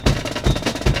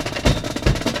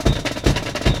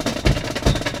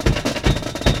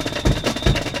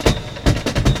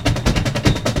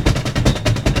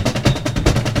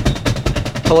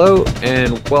Hello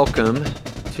and welcome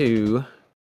to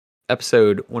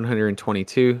episode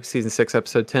 122, season 6,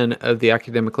 episode 10 of the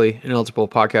Academically Ineligible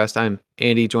podcast. I'm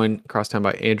Andy, joined across town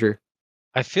by Andrew.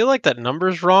 I feel like that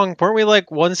number's wrong. Weren't we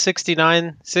like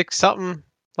 169, 6 something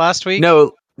last week?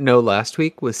 No, last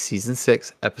week was season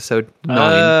 6, episode 9,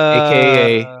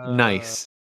 aka Nice.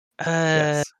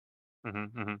 Yes.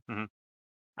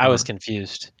 I was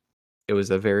confused. It was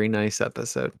a very nice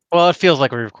episode. Well, it feels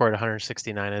like we recorded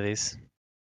 169 of these.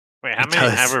 Wait, how It many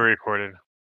does. have we recorded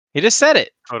You just said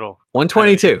it. total?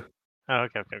 122. Oh,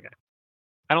 okay.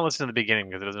 I don't listen to the beginning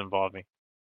because it doesn't involve me.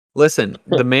 Listen,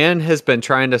 the man has been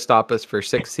trying to stop us for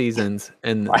 6 seasons,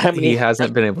 and he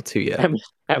hasn't been able to yet. How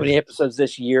many episodes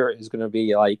this year is going to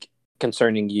be like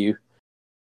concerning you?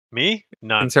 Me?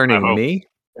 None. Concerning me?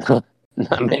 Not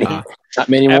many. Not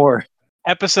many more.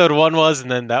 Episode 1 was,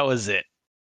 and then that was it.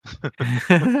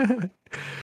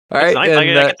 All right, I and,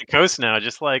 get the coast now,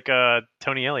 just like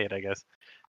Tony Elliott, I guess.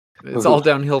 it's all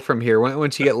downhill from here.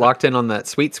 Once you get locked in on that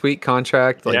sweet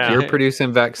contract, like Yeah. you're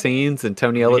producing vaccines and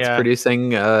Tony Elliott's Yeah.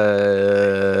 producing 2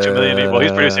 million. Well,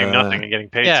 he's producing nothing and getting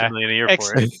paid Yeah. $2 million a year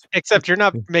for it. Except you're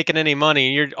not making any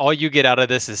money. All you get out of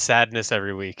this is sadness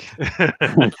every week.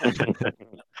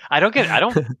 I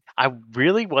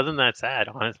really wasn't that sad,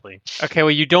 honestly. Okay,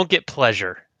 well, you don't get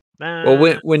pleasure.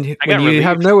 Well, when you got have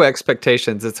relieved. no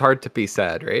expectations, it's hard to be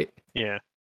sad, right? Yeah.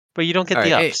 But you don't get All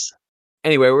the right, ups.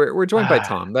 Anyway, we're joined by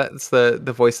Tom. That's the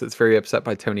voice that's very upset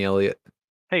by Tony Elliott.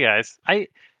 Hey guys, I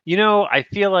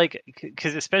feel like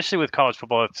because especially with college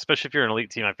football, especially if you're an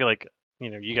elite team, I feel like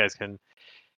you guys can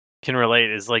relate.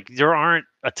 Is like there aren't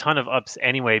a ton of ups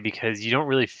anyway because you don't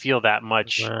really feel that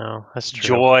much Well, that's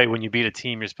true. joy when you beat a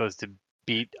team you're supposed to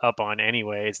beat up on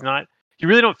anyway. It's not you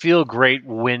really don't feel great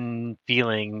win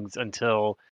feelings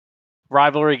until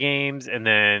rivalry games and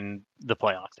then the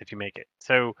playoffs if you make it.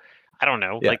 So I don't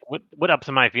know. Yeah. Like what ups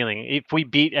am I feeling? If we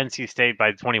beat NC State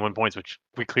by 21 points, which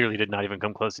we clearly did not even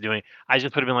come close to doing, I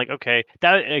just would have been like, okay,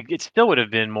 that it still would have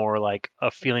been more like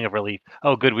a feeling of relief.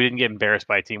 Oh, good, we didn't get embarrassed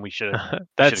by a team we should have.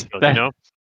 That's killed,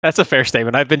 That's a fair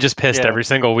statement. I've been just pissed Yeah. every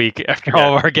single week after Yeah.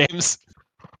 all of our games.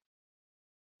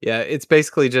 Yeah, it's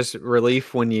basically just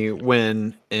relief when you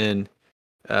win and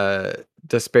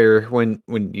despair when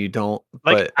you don't.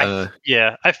 Like But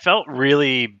I felt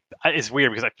really. It's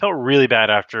weird because I felt really bad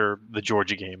after the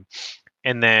Georgia game,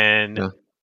 and then. Yeah.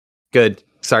 Good.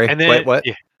 Sorry. And then, Wait, what?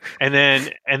 Yeah. And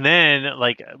then,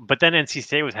 like, but then NC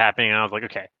State was happening, and I was like,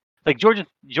 okay, like Georgia,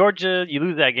 you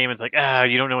lose that game, it's like,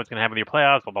 you don't know what's gonna happen to your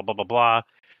playoffs, blah blah blah blah blah.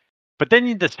 But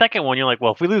then the second one, you're like,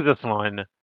 well, if we lose this one,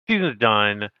 season's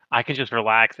done. I can just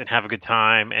relax and have a good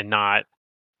time and not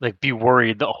like be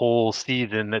worried the whole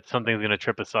season that something's gonna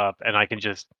trip us up, and I can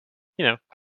just,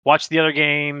 watch the other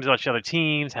games, watch the other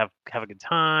teams, have a good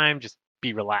time, just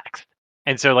be relaxed.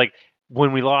 And so like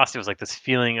when we lost, it was like this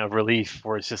feeling of relief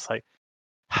where it's just like,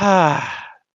 now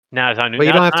it's time. Well,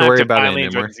 you don't have to worry about it finally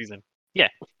enjoy anymore. the season. Yeah,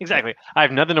 exactly. I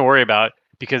have nothing to worry about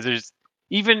because there's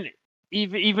even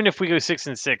if we go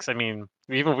 6-6. I mean,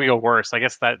 even if we go worse, I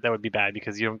guess that would be bad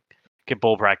because you don't get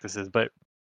bowl practices. But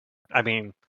I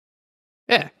mean,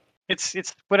 Yeah. it's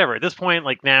whatever at this point.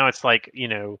 Like now, it's like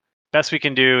best we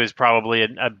can do is probably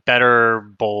a better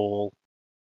bowl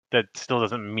that still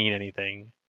doesn't mean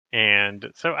anything.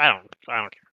 And so I don't care. I'm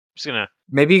just gonna.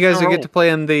 Maybe you guys will roll. get to play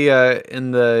in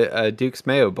the Duke's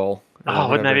Mayo Bowl. or Oh,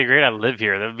 wouldn't that whatever. be great? I live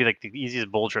here. That would be like the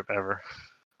easiest bowl trip ever.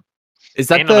 Is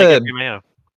that And I like the Anthony Mayo.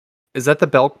 is that the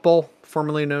Belk Bowl,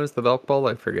 formerly known as the Belk Bowl?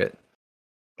 I forget.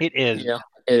 It is. Yeah,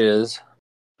 it is.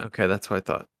 Okay, that's what I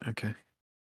thought. Okay.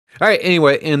 All right.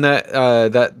 Anyway, and that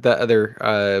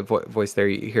other voice there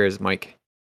you hear is Mike.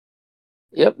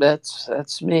 Yep,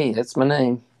 that's me. That's my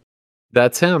name.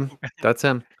 That's him. That's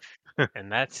him.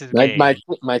 And that's his My, game.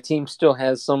 my team still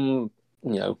has some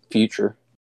future.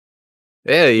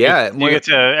 Yeah. Yeah. You get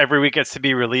to every week gets to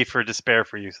be relief or despair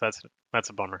for you. So that's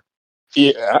a bummer.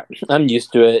 Yeah, I'm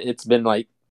used to it. It's been like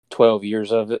 12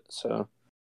 years of it. So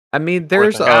I mean,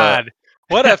 there's God.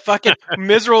 What a fucking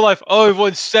miserable life. Oh, I've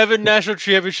won 7 national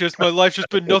championships. My life's just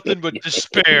been nothing but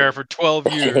despair for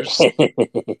 12 years.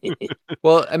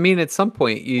 well, I mean, at some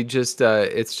point you just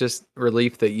it's just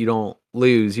relief that you don't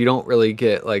lose. You don't really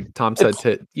get, like Tom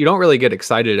said, you don't really get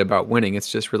excited about winning.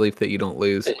 It's just relief that you don't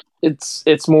lose.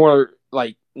 It's more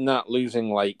like not losing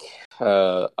like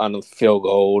on a field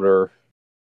goal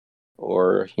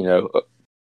or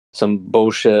some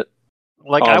bullshit.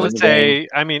 Like I would say,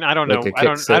 I mean, I don't know. Like a I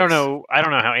don't kick know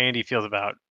how Andy feels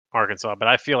about Arkansas, but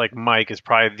I feel like Mike is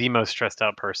probably the most stressed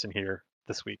out person here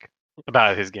this week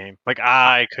about his game. Like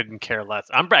I couldn't care less.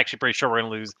 I'm actually pretty sure we're gonna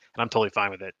lose, and I'm totally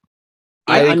fine with it.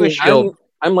 I think we feel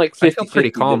I'm like I feel 50-50 pretty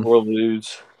calm. that we'll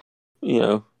lose.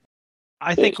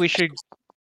 I think we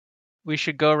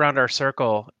should go around our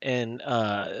circle and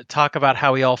talk about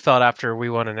how we all felt after we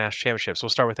won a national championship. So we'll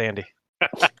start with Andy.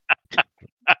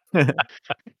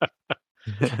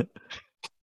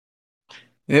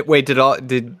 Wait,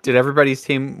 did everybody's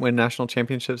team win national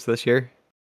championships this year?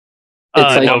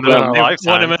 It's like no, One no,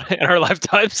 lifetime. in our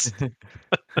lifetimes.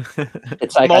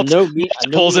 It's like I know me.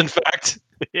 Multiples, in fact.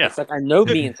 Yeah. It's like I know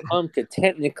me and Tom could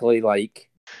technically like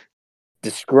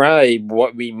describe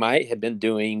what we might have been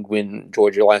doing when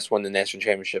Georgia last won the national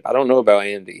championship. I don't know about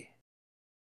Andy.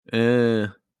 Uh,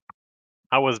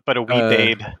 I was but a wee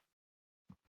babe.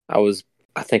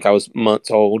 I think I was months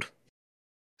old.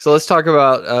 so let's talk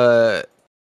about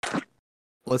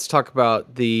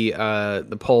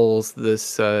the polls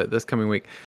this coming week.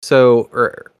 So,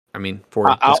 for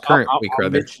this current week I'll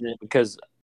rather. mention it because,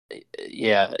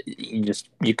 yeah,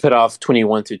 you cut off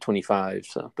 21 through 25.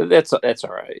 So, but that's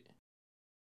all right.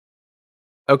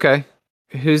 Okay,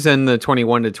 who's in the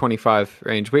 21 to 25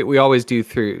 range? We always do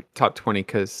through top 20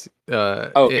 because He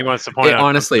wants to point out.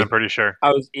 honestly, I'm pretty sure.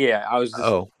 I was just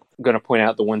oh. going to point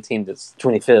out the one team that's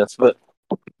 25th, but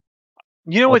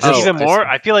You know what's Oh, even I more? see.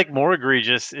 I feel like more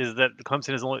egregious is that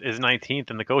Clemson is 19th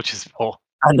in the coaches poll.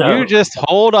 I know. You just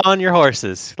hold on your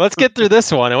horses. Let's get through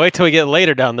this one and wait till we get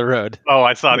later down the road. Oh,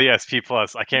 I saw the SP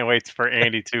plus. I can't wait for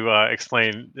Andy to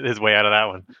explain his way out of that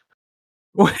one.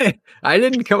 Wait, I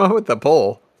didn't come up with the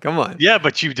poll. Come on. Yeah,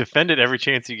 but you defend it every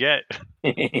chance you get.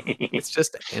 It's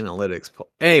just analytics poll.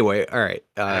 Anyway, all right.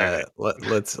 right.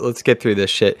 Let's get through this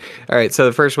shit. All right. So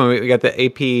the first one we got the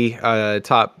AP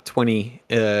top 20.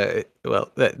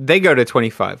 They go to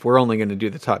 25. We're only going to do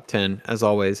the top 10 as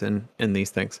always in these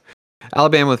things.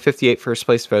 Alabama with 58 first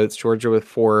place votes, Georgia with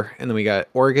 4, and then we got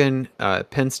Oregon,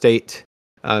 Penn State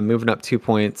moving up 2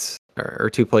 points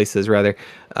or 2 places rather.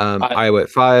 Iowa at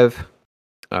 5.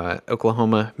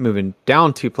 Oklahoma moving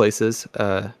down 2 places,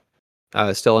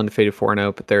 still undefeated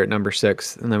 4-0, but they're at number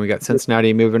 6. And then we got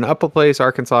Cincinnati moving up a place,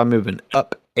 Arkansas moving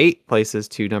up 8 places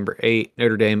to number 8,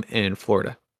 Notre Dame and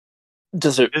Florida.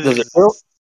 Does it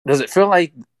feel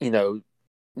like the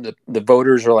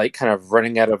voters are like kind of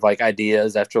running out of like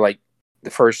ideas after like the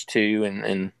first two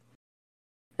and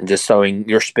just showing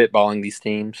you're spitballing these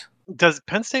teams? Does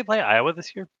Penn State play Iowa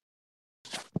this year?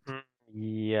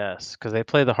 Yes, because they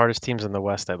play the hardest teams in the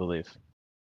West, I believe.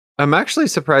 I'm actually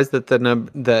surprised that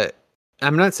that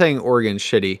I'm not saying Oregon's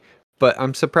shitty, but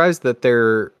I'm surprised that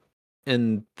they're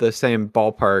in the same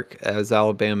ballpark as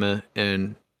Alabama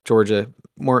and Georgia.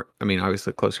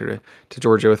 Obviously closer to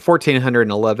Georgia with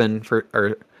 1,411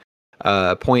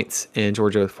 points, and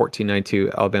Georgia with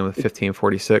 1,492, Alabama with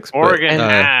 1,546. Oregon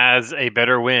has a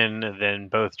better win than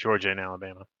both Georgia and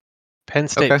Alabama. Penn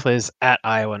State plays at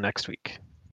Iowa next week.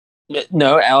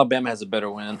 No, Alabama has a better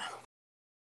win.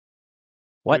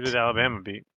 What? Who did Alabama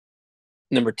beat?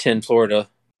 Number 10, Florida.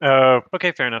 Oh,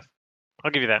 okay, fair enough.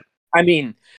 I'll give you that. I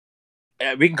mean,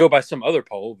 we can go by some other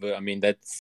poll, but I mean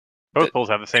both polls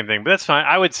have the same thing, but that's fine.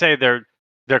 I would say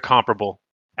they're comparable.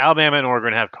 Alabama and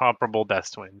Oregon have comparable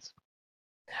best wins.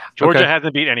 Georgia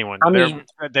hasn't beat anyone.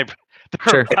 They're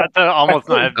sure. about to almost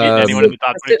not have beaten anyone in the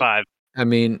top 25. I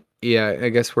mean, yeah, I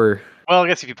guess we're. Well, I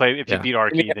guess if you beat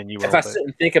Archie, then you will. If I sit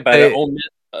and think about it,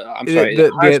 I'm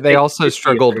sorry. They also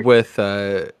struggled with,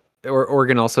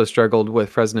 Oregon also struggled with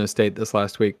Fresno State this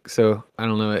last week. So I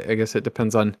don't know. I guess it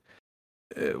depends on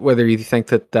whether you think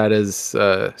that is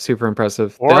super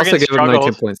impressive. They also gave them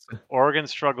 19 points. Oregon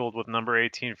struggled with number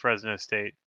 18 Fresno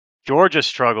State. Georgia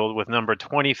struggled with number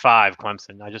 25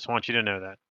 Clemson. I just want you to know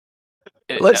that.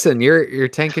 Listen, you're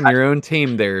tanking your own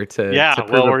team there to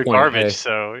prove we're a point. garbage.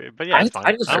 So, but yeah, it's fine.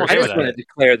 I just want to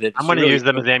declare that I'm going to use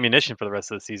them as ammunition for the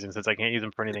rest of the season since I can't use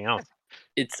them for anything else.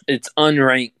 It's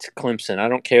unranked Clemson. I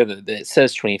don't care that it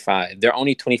says 25. They're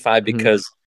only 25 because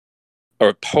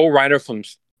a poll writer from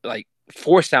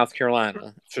for South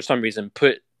Carolina for some reason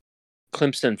put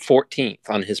Clemson 14th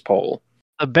on his poll.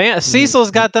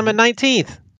 Cecil's got them at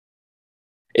 19th.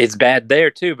 It's bad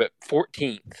there too, but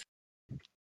 14th.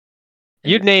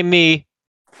 You'd name me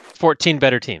 14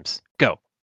 better teams. Go.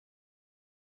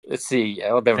 Let's see.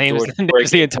 Alabama, names Georgia,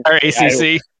 the entire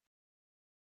ACC.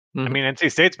 I mean,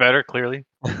 NC State's better, clearly.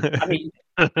 I mean,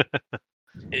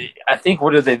 I think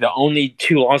what are they? The only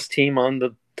 2-loss team on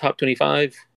the top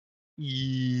 25?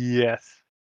 Yes.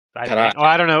 I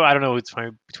don't know. I don't know who's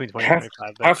between 20 and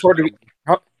 25.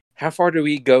 How far do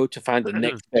we go to find the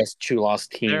next best 2-loss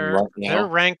team right now? They're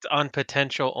ranked on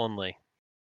potential only.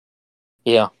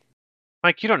 Yeah.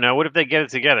 Mike, you don't know. What if they get it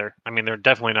together? I mean, they're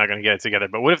definitely not going to get it together,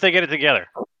 but what if they get it together?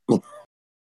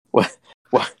 What?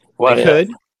 They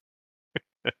could.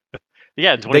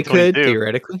 Yeah, in 2022. They could,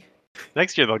 theoretically.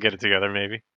 Next year they'll get it together,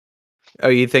 maybe. Oh,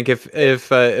 you think if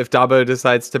Dabo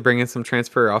decides to bring in some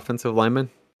transfer offensive linemen,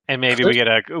 And maybe we get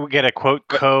a quote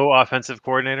co-offensive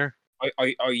coordinator. Are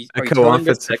you a telling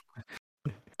us co-offensive?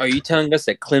 are you telling us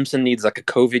that Clemson needs like a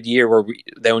COVID year where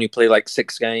they only play like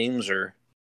 6 games, or?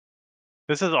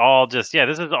 This is all just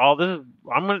this is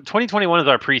 2021 is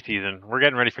our preseason. We're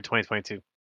getting ready for 2022.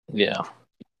 Yeah.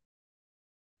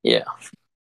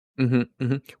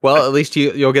 Well, at least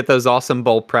you'll get those awesome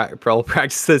bowl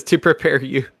practices to prepare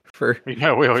you for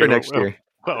next year.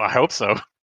 Well, I hope so.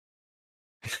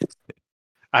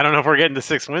 I don't know if we're getting to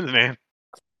 6 wins, man.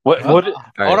 What Hold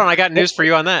right. on, I got news for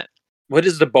you on that. what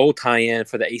is the bowl tie-in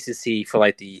for the ACC for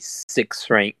like the 6th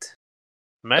ranked?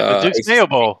 The Duke's Mayo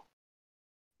Bowl.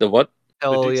 The what? The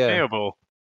Hell Duke's yeah! Mayo Bowl.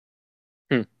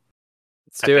 Let's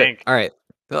I do it. think. All right.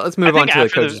 Well, let's move on to the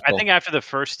coaches I poll. think after the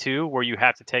first 2, where you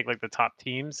have to take like the top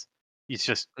teams, it's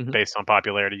just Mhm. based on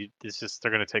popularity. It's just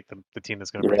they're going to take the team that's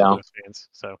going to bring Yeah. the most fans.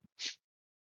 So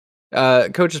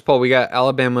Coaches poll. We got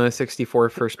Alabama 64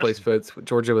 first place votes,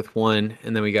 Georgia with 1,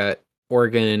 and then we got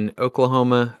Oregon,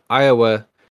 Oklahoma, Iowa,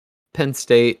 Penn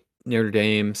State, Notre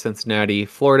Dame, Cincinnati,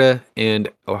 Florida, and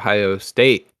Ohio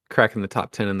State cracking the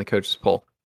top 10 in the coaches poll.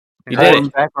 You did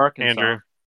it. Back Arkansas. Andrew,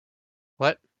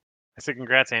 What? I said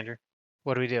congrats, Andrew.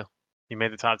 What do we do? You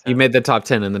made the top 10. You made the top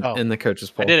 10 in the Oh. in the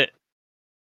coaches poll. I did it.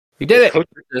 You did it.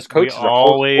 This We coach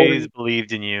always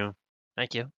believed in you.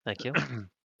 Thank you. Thank you.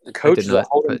 the coaches not, are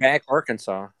holding but- back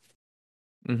Arkansas.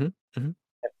 Mhm, mhm.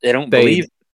 They don't They- believe.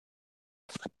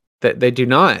 They do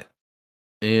not.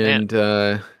 And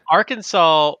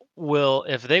Arkansas will,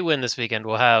 if they win this weekend,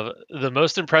 will have the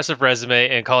most impressive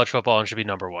resume in college football and should be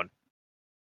number 1.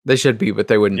 they should be, but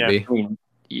they wouldn't Yeah. be.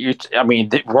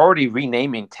 We're already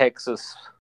renaming Texas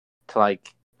to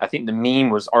like. I think the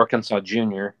meme was Arkansas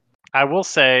Junior. I will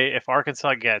say if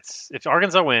Arkansas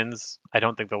wins, I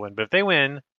don't think they'll win, but if they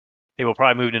win, they will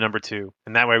probably move to number 2,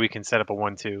 and that way we can set up a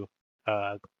 1-2 in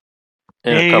a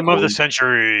game couple of the weeks.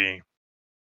 century.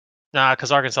 Nah,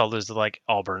 because Arkansas loses to like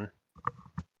Auburn.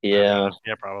 Yeah.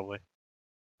 Yeah, probably.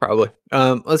 Probably.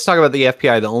 Let's talk about the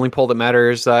FPI, the only poll that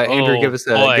matters. Andrew, Oh, give us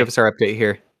boy. our update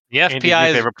here. The Andy's new FPI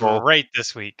is favorite poll. great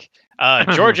this week.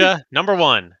 Georgia, number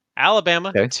 1. Alabama,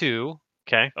 Okay. 2.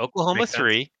 Okay, Oklahoma, Makes sense.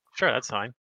 3. sure, that's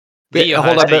fine. The Hold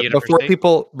Ohio on, State but University.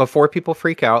 before people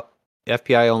freak out,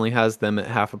 FPI only has them at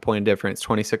half a point difference,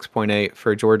 26.8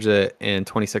 for Georgia and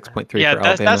 26.3 Yeah, for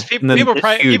Alabama. that's And then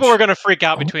people were going to freak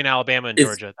out Oh. between Alabama and Is-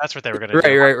 Georgia. That's what they were going to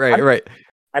do. Right.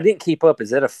 I didn't keep up. Is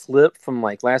that a flip from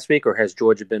like last week, or has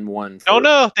Georgia been one? Oh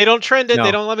no, they don't trend it. No.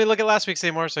 They don't let me look at last week's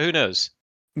anymore. So who knows?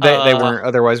 They Uh, weren't.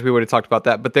 Otherwise, we would have talked about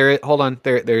that. But there's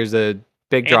a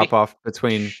big Andy? drop off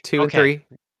between 2 and Okay. 3.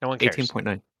 No one cares.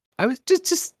 18.9. I was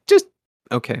just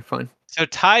okay, fine. So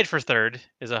tied for 3rd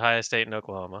is Ohio State and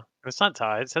Oklahoma. It's not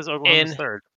tied. It says Oklahoma's In-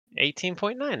 3rd.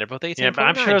 18.9. They're both 18.9. Yeah, but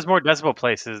I'm sure there's more decibel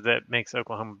places that makes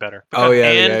Oklahoma better. Oh yeah,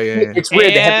 And- yeah. It's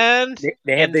weird. And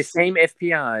They have and- the same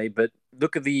FPI, but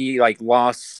look at the like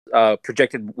loss,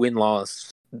 projected win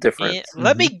loss difference. Yeah,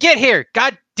 let me get here.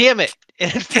 God damn it. In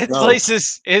 5th No. place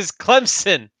is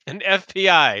Clemson and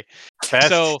FPI. Best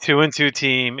So- 2-2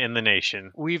 team in the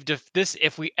nation. We've this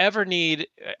if we ever need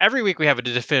every week we have a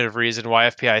definitive reason why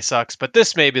FPI sucks, but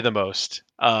this may be the most.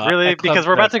 Really? at Because Clemson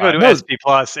we're about to go to No. SP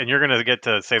Plus, and you're going to get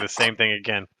to say the same thing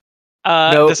again.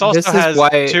 No, this also this is has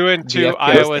why 2 and the 2 FPI is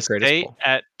Iowa the greatest State poll.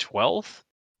 at 12th.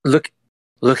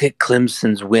 Look at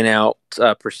Clemson's win out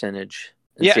percentage.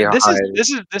 And see Yeah, how this high is it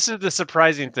is. this is the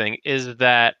surprising thing is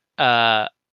that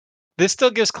this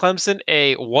still gives Clemson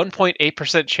a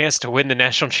 1.8% chance to win the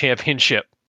national championship.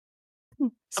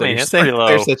 So mean, you're that's saying pretty low.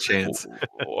 there's a chance.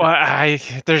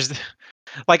 There's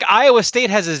like Iowa State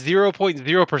has a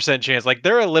 0.0% chance. Like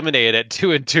they're eliminated at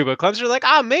 2 and 2, but Clemson's like,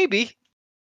 maybe.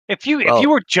 If you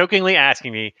were jokingly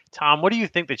asking me, Tom, what do you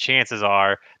think the chances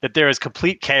are that there is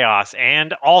complete chaos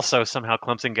and also somehow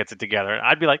Clemson gets it together?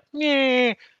 I'd be like,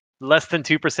 less than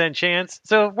 2% chance.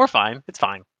 So we're fine. It's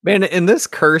fine. Man, in this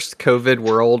cursed COVID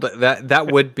world, that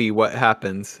would be what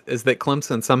happens, is that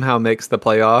Clemson somehow makes the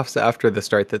playoffs after the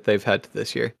start that they've had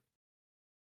this year.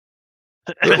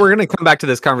 We're going to come back to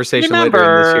this conversation later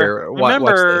in this year. Watch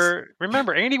this.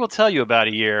 Remember, Andy will tell you about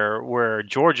a year where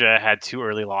Georgia had 2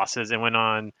 early losses and went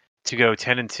on to go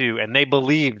 10-2, and they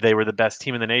believed they were the best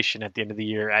team in the nation at the end of the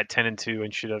year at 10-2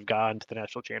 and should have gone to the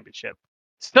national championship.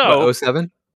 So What,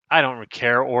 07? I don't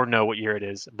care or know what year it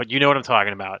is, but you know what I'm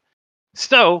talking about.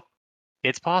 So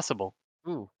it's possible.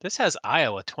 Ooh, this has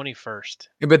Iowa 21st.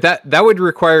 Yeah, but that would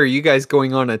require you guys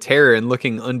going on a tear and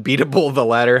looking unbeatable the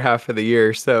latter half of the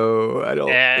year. So I don't.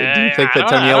 Do you think that I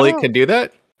Tony don't Elliott know. can do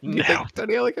that? You No. think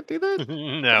Daniela could do that?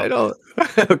 I No.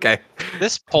 don't. Okay.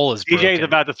 This poll is DJ is broken.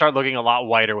 about to start looking a lot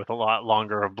whiter with a lot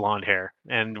longer of blonde hair,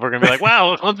 and we're gonna be like,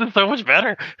 "Wow, Clemson's so much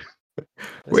better." This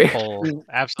We- poll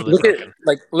absolutely Look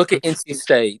broken. look at NC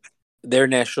State. Their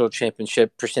national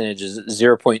championship percentage is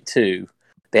 0.2.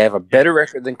 They have a better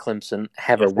record than Clemson.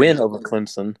 Have Yes, a they win do. over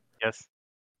Clemson. Yes,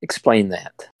 Explain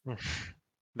that.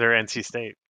 they're NC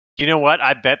State. You know what?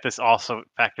 I bet this also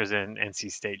factors in NC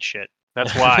State shit.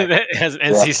 That's why. It has an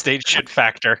NC State shit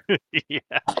factor. Yeah.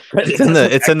 It's in the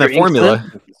Factor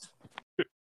formula.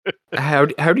 Clemson.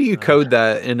 How do you code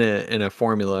that in a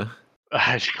formula?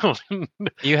 I don't know.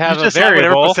 You have a just have whatever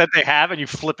variable. percent they have, and you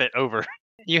flip it over.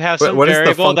 You have What- some what is the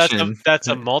variable function? that's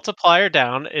a multiplier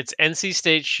down. It's NC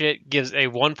State shit gives a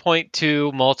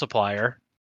 1.2 multiplier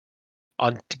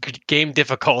on game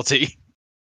difficulty.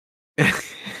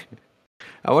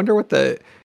 I wonder what the.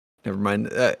 Never mind.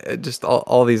 Just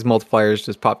all these multipliers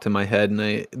just popped in my head, and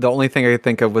the only thing I could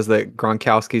think of was that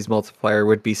Gronkowski's multiplier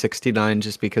would be 69,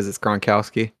 just because it's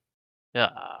Gronkowski. Yeah.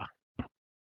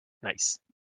 Nice.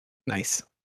 Nice.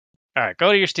 All right,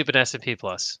 go to your stupid S&P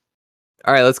Plus.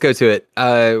 All right, let's go to it.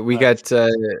 We Let's- got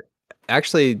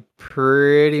actually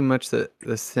pretty much the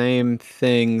same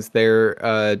things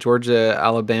there. Georgia,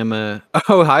 Alabama,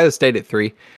 Ohio State at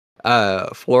 3,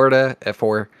 Florida at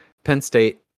 4, Penn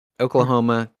State,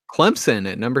 Oklahoma, Clemson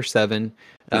at number 7.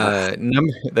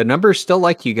 The numbers still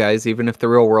like you guys, even if the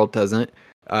real world doesn't.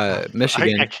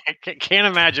 Michigan. I can't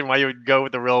imagine why you would go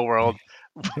with the real world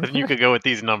when you could go with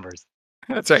these numbers.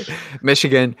 That's right.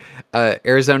 Michigan,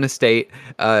 Arizona State,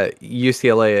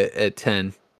 UCLA at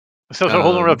 10. So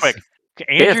hold on real quick.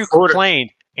 Andrew Florida.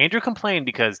 complained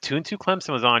because 2-2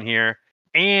 Clemson was on here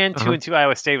and Uh-huh. 2-2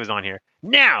 Iowa State was on here.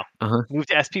 Now Uh-huh. move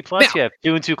to SP Plus. Now. You have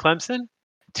 2-2 Clemson,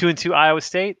 2-2 Iowa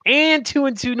State, and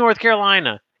 2-2 North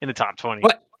Carolina in the top 20.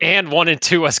 What? And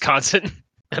 1-2 Wisconsin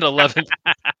at 11.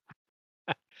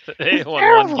 They won one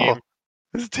Terrible. game.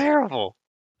 This is terrible.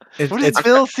 It's, What is it's,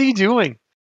 Bill C doing?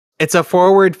 it's a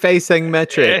forward-facing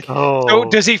metric. Oh, So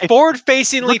does he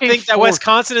forward-facingly looking think that forward-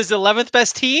 Wisconsin is the 11th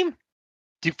best team?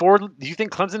 Do you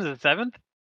think Clemson is the 7th?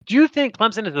 Do you think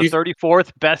Clemson is the You-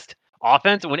 34th best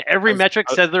offense when every I was- metric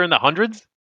I- says they're in the hundreds?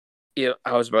 Yeah,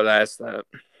 I was about to ask that.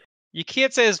 You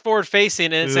can't say it's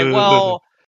forward-facing and say, well,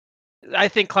 I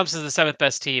think Clemson's the 7th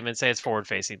best team and say it's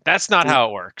forward-facing. That's not how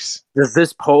it works. Does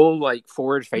this poll like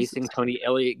forward facing Tony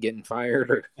Elliott getting fired?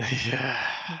 Or... Yeah,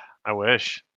 I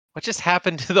wish. What just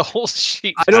happened to the whole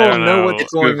sheet? I don't don't know know. what's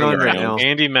It's going moving on right around. now.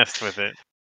 Andy messed with it.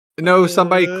 No,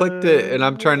 somebody clicked it, and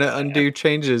I'm trying to undo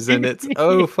changes, and it's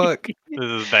oh fuck. This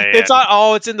is bad. It's on.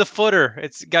 Oh, it's in the footer.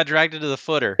 It's got dragged into the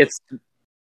footer. It's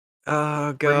Oh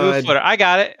Remove god. footer. I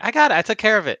got it. I took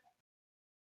care of it.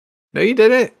 No, you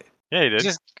did it. Yeah, he did.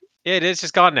 It's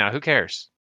just gone now. Who cares?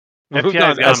 FBI Moved 's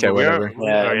on. gone, Okay, but we're- whatever.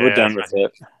 yeah, oh, we're done that's with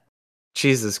it.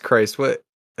 Jesus Christ, what?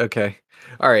 Okay,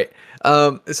 all right.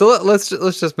 So let's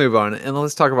just move on and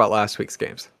let's talk about last week's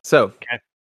games. So,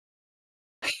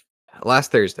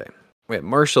 last Thursday, we had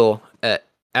Marshall at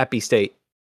Appy State.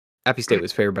 Appy State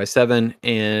was favored by 7,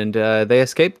 and they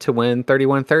escaped to win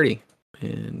 31-30.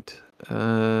 And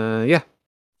yeah,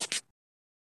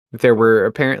 there were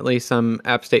apparently some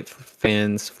App State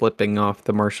fans flipping off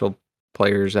the Marshall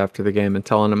players after the game and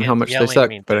telling them how much they Yelling suck,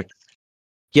 mean but things.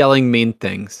 yelling mean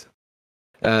things.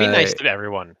 Be nice to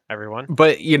everyone.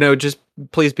 But, just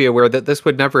please be aware that this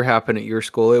would never happen at your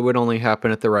school. It would only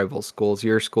happen at the rival schools.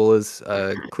 Your school is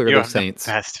You clearly have Saints.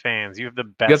 the best fans. You have the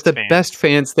best. You have the fans. best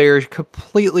fans. They are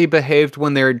completely behaved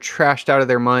when they're trashed out of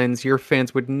their minds. Your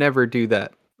fans would never do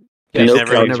that. They No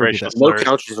never couch- use never do racial that. No slurs.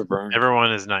 couches are burned.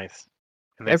 Everyone is nice.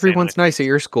 And they say Everyone's nice at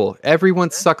your school.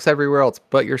 Everyone sucks everywhere else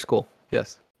but your school.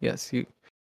 Yes. Yes.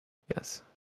 Yes.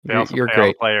 They also You're pay all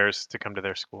great. players to come to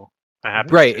their school. That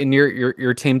happens Right, too. and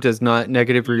your team does not You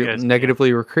guys do.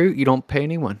 negatively recruit. You don't pay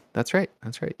anyone. That's right.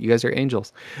 You guys are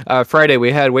angels. Friday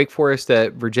we had Wake Forest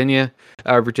at Virginia.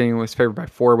 Virginia was favored by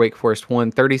 4. Wake Forest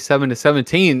won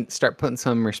 37-17. Start putting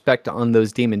some respect on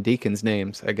those Demon Deacons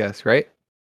names, I guess. Right?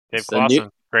 Dave It's a new-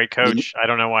 Clawson, great coach. I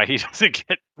don't know why he doesn't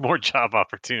get more job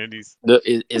opportunities. Are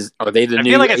they the I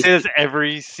new? feel like I say this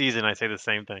every season. I say the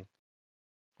same thing.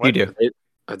 You do.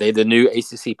 Are they the new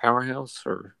ACC powerhouse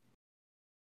or?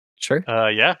 Sure.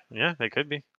 Yeah, they could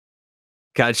be.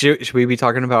 God, should we be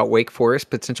talking about Wake Forest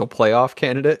potential playoff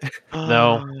candidate?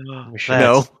 No, we should.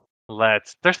 No.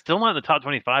 Let's. They're still not in the top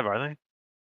 25, are they?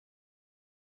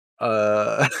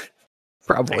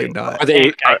 Probably not. Are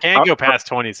they? I can't go are- past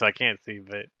 20, so I can't see.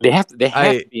 But They have to. They have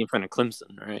I- to be in front of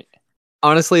Clemson, right?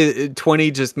 Honestly,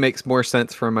 20 just makes more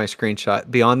sense for my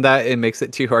screenshot. Beyond that, it makes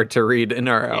it too hard to read in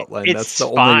our outline. it's That's the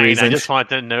fine. only reason. I just want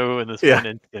to know in this Yeah. one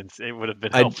instance, it would have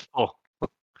been I- helpful.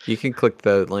 You can click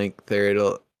the link there.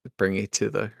 It'll bring you to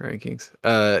the rankings.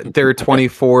 They're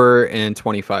 24 and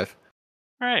 25.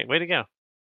 All right, way to go.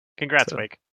 Congrats, So,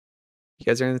 Wake. You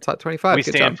guys are in the top 25. We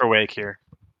Good stand job. for Wake here.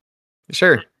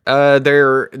 Sure.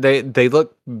 They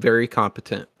look very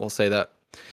competent. We'll say that.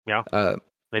 Yeah. Uh,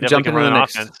 They definitely jump can into run the an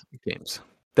next offense. games.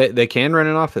 They can run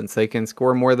an offense. They can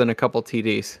score more than a couple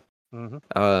TDs.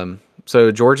 Mm-hmm.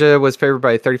 So Georgia was favored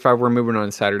by 35. We're moving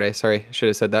on Saturday. Sorry, I should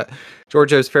have said that.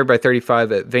 Georgia was favored by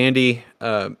 35 at Vandy.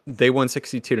 They won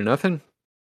 62-0.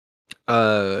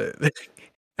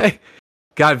 Hey,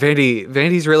 God,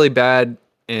 Vandy's really bad,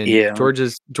 and Yeah.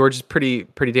 Georgia's pretty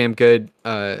damn good.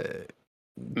 Maybe.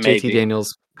 JT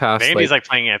Daniels passed. Vandy's like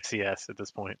playing FCS at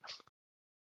this point.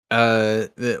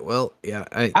 Well,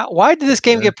 yeah. Why did this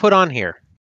game get put on here?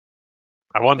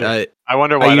 I wonder. I I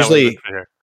wonder why that was listed here.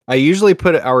 I usually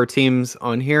put our teams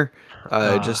on here,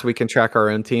 just so we can track our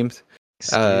own teams.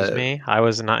 Excuse me, I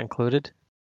was not included.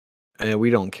 And we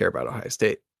don't care about Ohio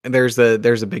State. And there's a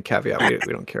big caveat.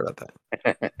 We don't care about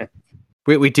that.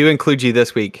 We do include you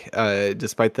this week,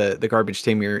 despite the garbage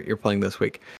team you're playing this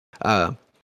week.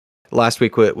 Last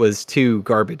week was too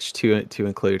garbage to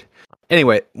include.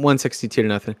 Anyway,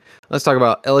 162-0. Let's talk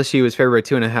about LSU was favored by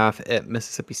 2.5 at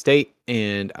Mississippi State,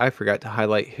 and I forgot to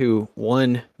highlight who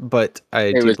won, but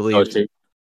I do believe LSU.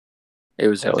 It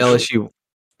was LSU.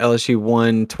 LSU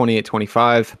won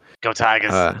 28-25. Go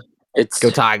Tigers. It's Go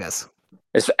Tigers.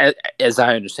 as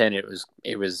I understand it,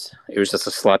 it was just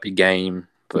a sloppy game,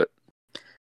 but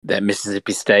that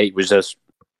Mississippi State was just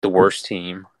the worst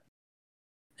team,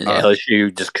 and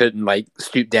LSU just couldn't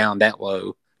stoop down that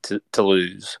low to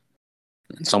lose.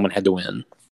 And someone had to win.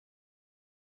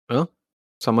 Well,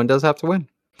 someone does have to win.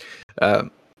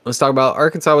 Let's talk about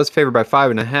Arkansas was favored by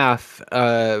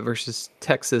 5.5 versus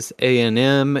Texas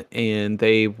A&M, and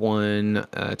they won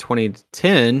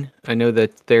 20-10. I know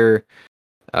that their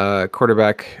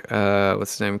quarterback,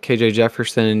 what's his name, KJ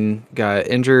Jefferson, got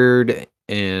injured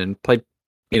and played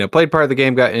part of the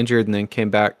game, got injured, and then came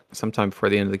back sometime before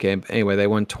the end of the game. But anyway, they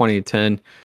won 20-10.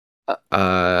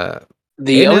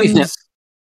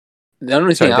 The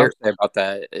only thing I would say about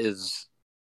that is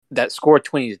that score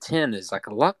 20-10 is a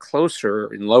lot closer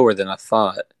and lower than I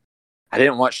thought. I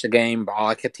didn't watch the game, but all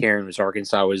I kept hearing was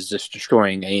Arkansas was just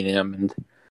destroying A&M, and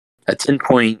a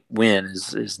 10-point win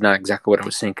is not exactly what I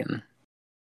was thinking.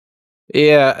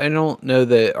 Yeah, I don't know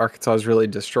that Arkansas is really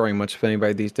destroying much of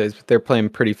anybody these days, but they're playing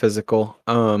pretty physical.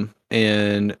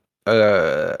 And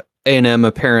A&M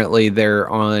apparently they're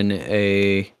on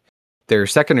their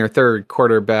second or third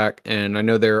quarterback, and I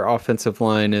know their offensive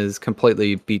line is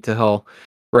completely beat to hell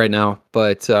right now,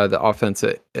 but the offense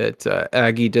at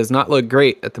Aggie does not look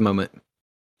great at the moment.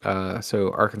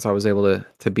 So Arkansas was able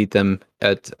to beat them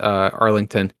at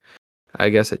Arlington, I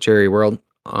guess at Jerry World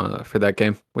for that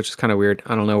game, which is kind of weird.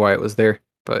 I don't know why it was there,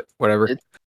 but whatever.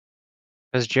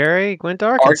 Because Jerry went to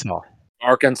Arkansas.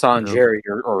 Arkansas and Jerry,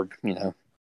 or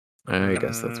I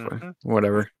guess that's fine.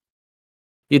 Whatever.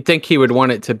 You'd think he would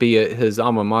want it to be at his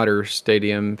alma mater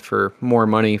stadium for more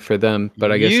money for them,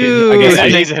 but I guess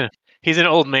he's an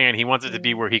old man. He wants it to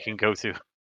be where he can go to.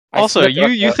 Also,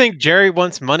 you think Jerry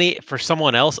wants money for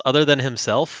someone else other than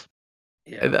himself?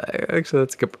 Yeah. Actually,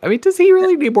 that's good. I mean, does he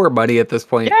really need more money at this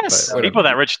point? Yes. People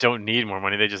that rich don't need more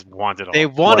money. They just want it all. They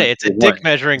want it. It's a dick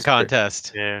measuring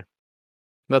contest. Yeah.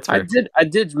 That's fair. I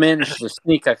did manage to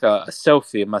sneak a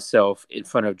selfie of myself in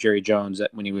front of Jerry Jones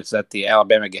when he was at the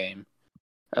Alabama game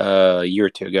a year or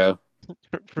two ago.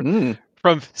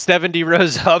 From 70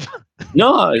 rows up.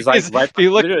 No, it's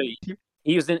literally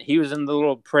he was in the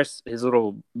little his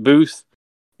little booth,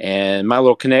 and my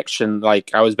little connection,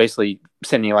 I was basically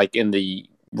sitting in the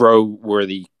row where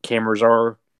the cameras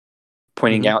are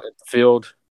pointing out at the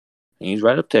field, and he's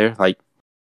right up there,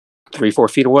 3-4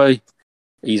 feet away.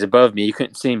 He's above me. You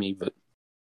couldn't see me, but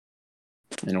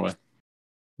anyway.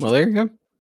 Well, there you go.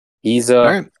 He's all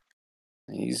right.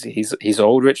 He's an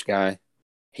old rich guy.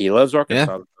 He loves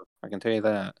Arkansas. Yeah. I can tell you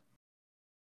that.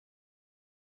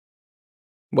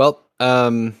 Well,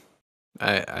 I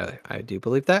do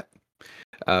believe that.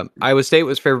 Iowa State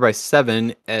was favored by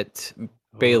 7 at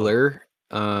Baylor.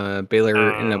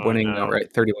 Baylor ended up winning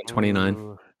outright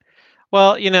 31-29.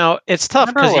 Well, it's tough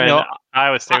because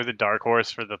Iowa State was a dark horse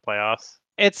for the playoffs.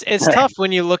 It's tough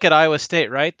when you look at Iowa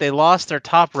State, right? They lost their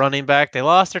top running back, they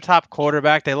lost their top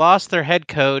quarterback, they lost their head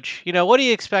coach. What do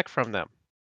you expect from them?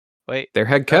 Wait, their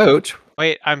head coach?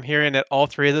 Wait, I'm hearing that all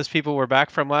 3 of those people were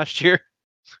back from last year.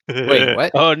 Wait,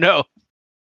 what? Oh no.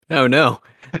 Oh no.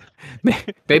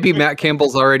 Maybe Matt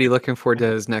Campbell's already looking forward to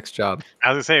his next job. I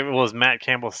was gonna say, was Matt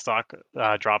Campbell's stock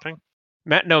dropping?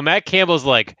 Matt Campbell's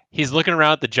like, he's looking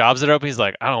around at the jobs that are open. He's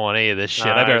like, I don't want any of this shit.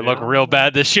 I better look real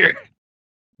bad this year.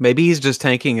 Maybe he's just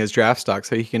tanking his draft stock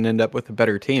so he can end up with a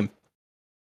better team.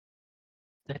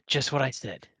 That's just what I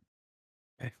said.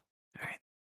 Okay. All right.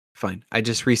 Fine. I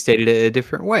just restated it a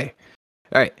different way.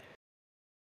 All right.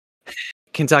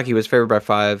 Kentucky was favored by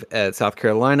 5 at South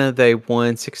Carolina. They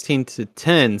won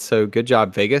 16-10. So good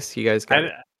job, Vegas. You guys got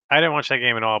it. I didn't watch that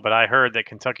game at all, but I heard that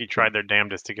Kentucky tried their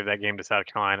damnedest to give that game to South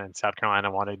Carolina, and South Carolina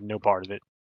wanted no part of it.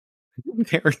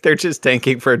 They're just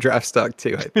tanking for a draft stock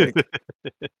too, I think.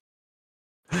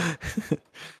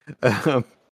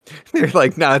 They're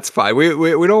like, nah, it's fine. We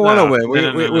don't want to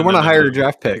win. We want a higher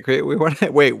draft pick. We want to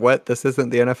wait. What? This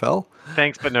isn't the NFL.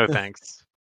 Thanks, but no thanks.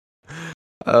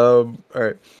 All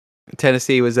right.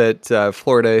 Tennessee was at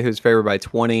Florida, who's favored by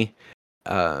 20.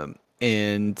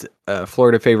 And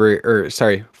Florida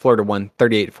won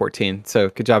 38-14. So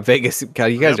good job, Vegas. God,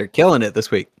 you guys are killing it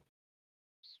this week.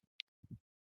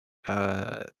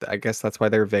 I guess that's why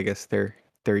they're Vegas. They're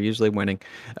usually winning.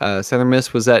 Southern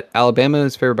Miss was at Alabama,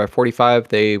 who's favored by 45.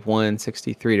 They won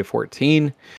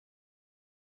 63-14.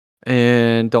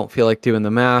 And don't feel like doing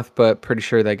the math, but pretty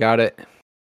sure they got it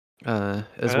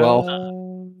as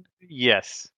well.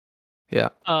 Yes. Yeah.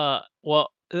 Well,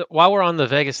 while we're on the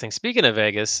Vegas thing, speaking of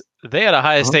Vegas, they had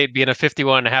Ohio State being a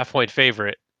 51.5 point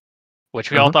favorite, which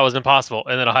we all thought was impossible,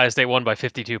 and then Ohio State won by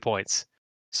 52 points.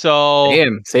 So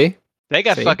damn, see? They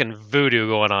got fucking voodoo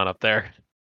going on up there.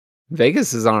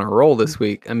 Vegas is on a roll this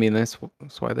week. I mean, that's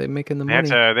why they're making the money.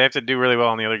 They have to do really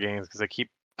well in the other games because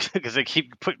they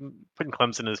keep putting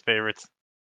Clemson as favorites.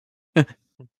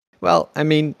 Well, I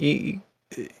mean, you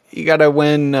got to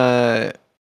win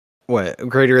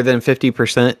greater than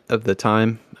 50% of the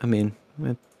time. I mean,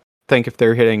 I think if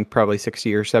they're hitting probably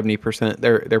 60 or 70%,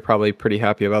 they're probably pretty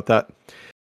happy about that.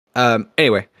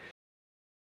 Anyway,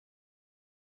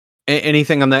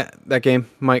 anything on that game,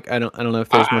 Mike? I don't know if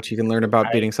there's much you can learn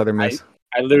about beating Southern Miss.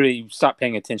 I literally stopped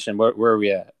paying attention. Where are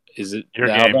we at? Is it your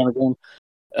the game? Alabama game?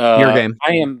 Your game.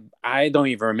 I don't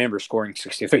even remember scoring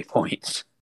 63 points.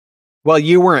 Well,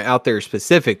 you weren't out there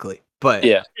specifically, but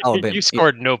yeah, Alabama. You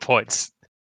scored no points.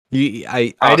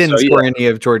 I didn't score any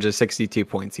of Georgia's 62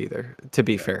 points either. To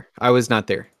be fair, I was not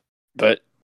there. But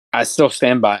I still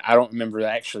stand by. I don't remember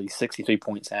actually 63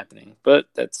 points happening. But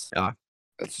that's a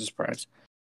surprise.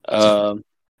 I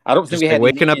don't think we had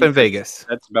waking up in Vegas.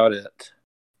 That's about it.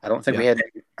 I don't think we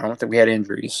had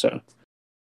injuries. So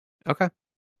okay,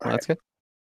 well, that's good.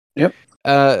 Yep.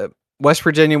 West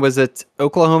Virginia was at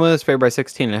Oklahoma. Is favored by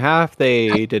 16.5.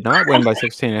 They did not win by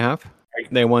 16.5.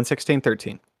 They won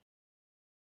 16-13.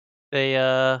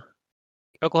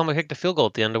 Oklahoma kicked a field goal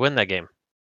at the end to win that game.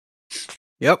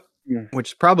 Yep.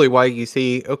 Which is probably why you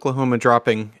see Oklahoma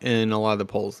dropping in a lot of the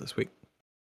polls this week.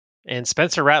 And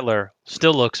Spencer Rattler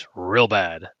still looks real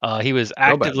bad. He was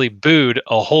actively booed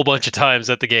a whole bunch of times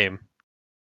at the game.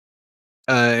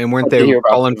 And weren't they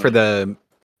calling for the?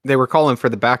 They were calling for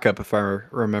the backup, if I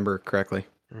remember correctly.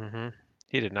 Mm-hmm.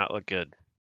 He did not look good.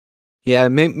 Yeah,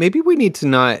 maybe we need to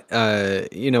not,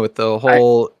 with the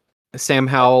whole Sam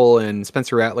Howell and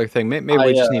Spencer Rattler thing. Maybe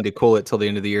we just need to cool it till the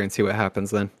end of the year and see what happens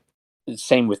then.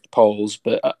 Same with the polls,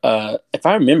 but if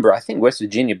I remember, I think West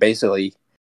Virginia basically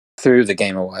threw the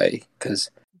game away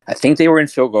because I think they were in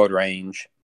field goal range,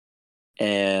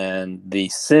 and the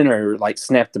center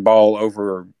snapped the ball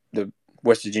over the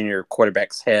West Virginia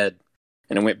quarterback's head,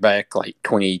 and it went back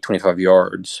 20, 25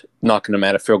 yards, knocking them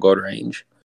out of field goal range.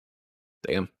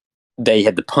 Damn. They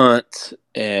had the punt,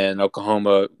 and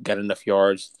Oklahoma got enough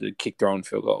yards to kick their own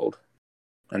field goal,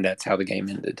 and that's how the game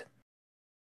ended.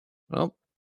 Well,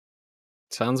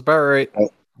 sounds about right.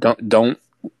 Don't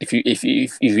if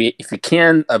you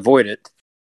can avoid it,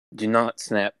 do not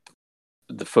snap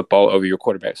the football over your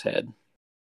quarterback's head.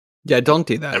 Yeah, don't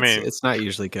do that. I mean, it's not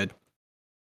usually good.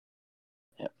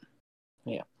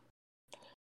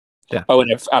 Yeah. Oh,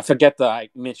 and I forget that I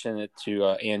mentioned it to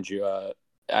Andrew.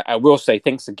 I will say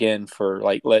thanks again for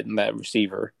letting that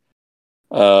receiver.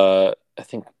 I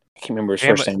can't remember his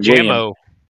first name. Jamo.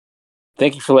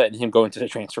 Thank you for letting him go into the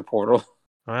transfer portal.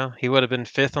 Well, he would have been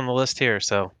 5th on the list here,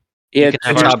 so yeah.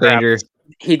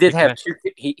 He did have two.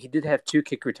 He did have 2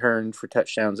 kick returns for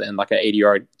touchdowns and an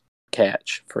 80-yard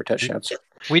catch for a touchdown.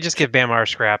 We just give Bama our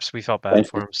scraps. We felt bad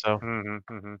for him. So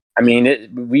I mean,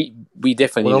 we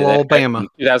definitely needed that Alabama. back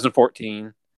in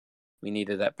 2014. We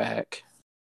needed that back.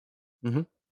 Mm-hmm.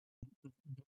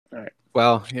 All right.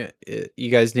 Well, you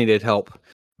guys needed help.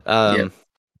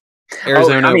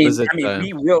 Arizona was at.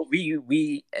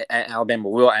 We at Alabama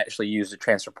will actually use the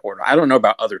transfer portal. I don't know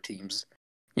about other teams,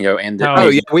 and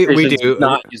we do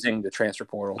not using the transfer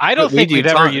portal. I don't think we've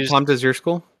ever used. Tom, does your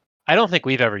school? I don't think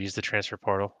we've ever used the transfer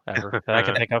portal ever that I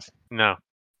can think of. No,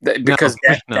 Because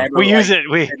no. we use it.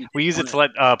 We use it to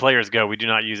let players go. We do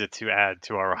not use it to add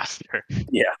to our roster.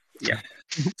 Yeah.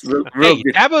 Real Hey,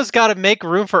 good. Dabo's got to make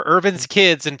room for Urban's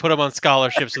kids and put them on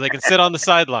scholarships so they can sit on the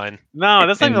sideline. No,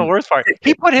 that's not even the And worst part.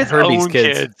 He put his Herbie's own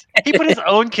kids. kids. He put his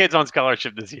own kids on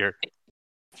scholarship this year.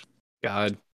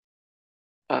 God,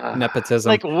 nepotism.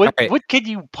 Like, what? All right. What could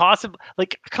you possibly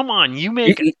like? Come on, you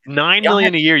make You- $9 y'all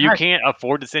million a year. You had- can't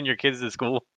afford to send your kids to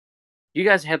school. You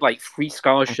guys had like free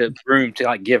scholarship room to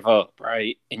like give up,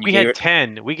 right? And you We gave had it,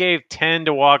 10. We gave 10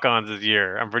 to walk-ons this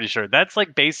year. I'm pretty sure that's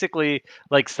like basically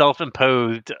like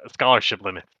self-imposed scholarship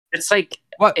limit. it's like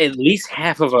What? at least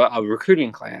half of a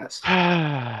recruiting class.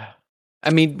 I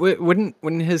mean,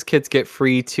 wouldn't his kids get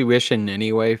free tuition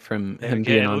anyway from him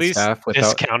being At on least staff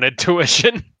without? discounted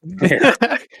tuition.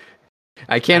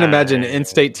 I can't imagine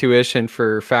in-state tuition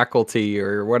for faculty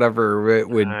or whatever it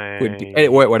would be.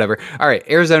 Whatever. All right,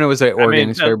 Arizona was at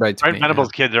Oregon. It's favored by 20. Brent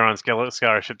Venables' kids are on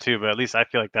scholarship too, but at least I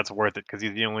feel like that's worth it because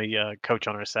he's the only coach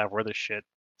on our staff worth a shit.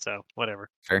 So whatever.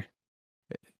 Fair.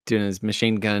 Doing his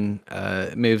machine gun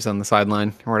moves on the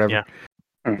sideline or whatever.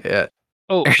 Yeah.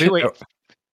 Oh, wait.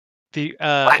 Wait,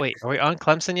 are we on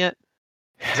Clemson yet?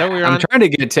 Is that what we're I'm on? trying to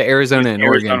get to Arizona and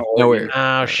Oregon. Arizona, No, Oregon.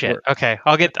 Oh shit. Okay,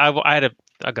 I'll go ahead.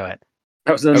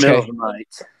 That was in the middle Okay. of the night.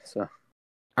 So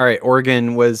All right,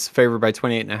 Oregon was favored by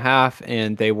 28.5,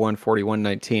 and they won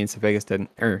 41-19. So Vegas didn't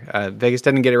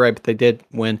get it right, but they did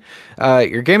win.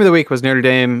 Your game of the week was Notre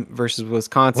Dame versus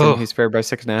Wisconsin. Whoa. Who's favored by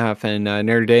 6.5, and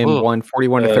Notre Dame Whoa. won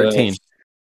 41-13.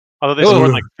 Although they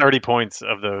scored like 30 points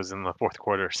of those in the fourth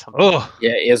quarter or something. Oh,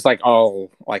 yeah, it's like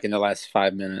all like in the last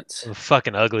 5 minutes. a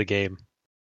fucking ugly game.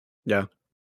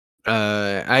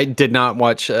 I did not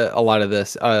watch a lot of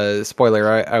this.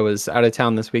 Spoiler: I was out of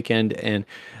town this weekend, and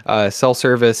cell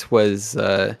service was.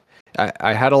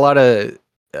 I had a lot of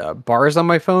bars on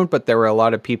my phone, but there were a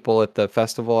lot of people at the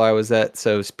festival I was at,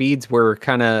 so speeds were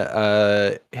kind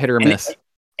of hit or miss.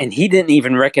 And he didn't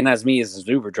even recognize me as his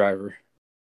Uber driver.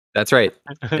 That's right.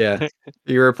 Yeah,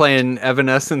 you were playing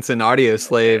Evanescence and Audio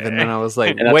Slave, and then I was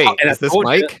like, And "Wait, I is this told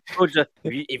you- Mike?" I told you,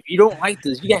 if you don't like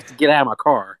this, you have to get out of my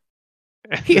car.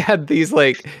 He had these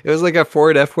it was like a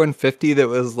Ford F-150 that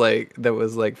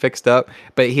was like fixed up,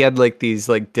 but he had like these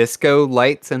like disco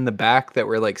lights in the back that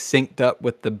were like synced up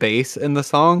with the bass in the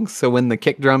song. So when the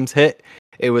kick drums hit,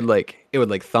 it would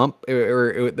thump,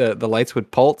 or the lights would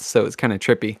pulse. So it's kind of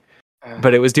trippy.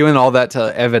 But it was doing all that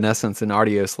to Evanescence and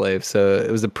Audio Slave, so it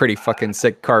was a pretty fucking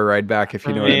sick car ride back, if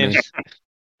you know what I mean.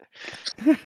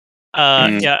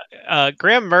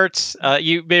 Graham Mertz,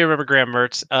 you may remember Graham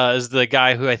Mertz, is the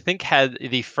guy who I think had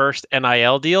the first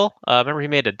NIL deal. Remember he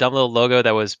made a dumb little logo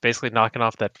that was basically knocking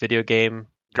off that video game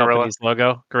company's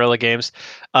logo, Guerrilla Games.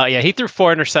 He threw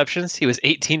 4 interceptions. He was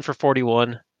 18 for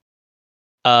 41.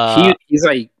 He's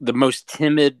like the most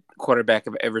timid quarterback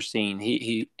I've ever seen.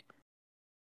 He's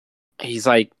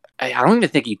like, I don't even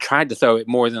think he tried to throw it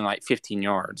more than like 15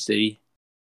 yards, did he?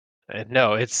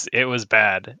 No, it was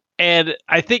bad. And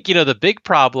I think, the big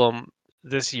problem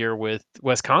this year with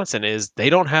Wisconsin is they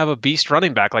don't have a beast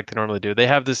running back like they normally do. They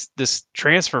have this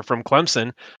transfer from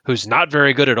Clemson who's not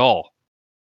very good at all.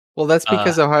 Well, that's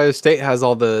because Ohio State has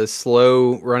all the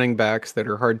slow running backs that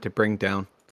are hard to bring down.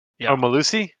 Yeah. Oh,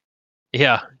 Malusi?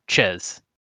 Yeah, Ches.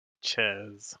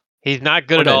 He's not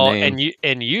good What at a all. name.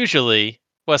 And usually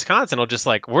Wisconsin will just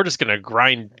we're just going to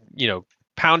grind,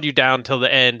 pound you down till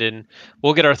the end, and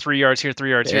we'll get our 3 yards here, 3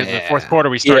 yards here. In the fourth quarter,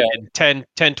 we start in 10,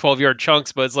 12-yard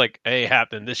chunks, but it's like, hey,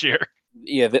 happened this year.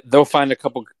 Yeah, they'll find a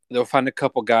couple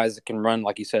guys that can run,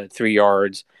 like you said, 3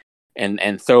 yards,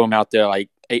 and throw them out there like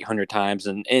 800 times,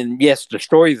 and yes,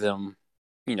 destroy them,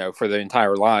 for their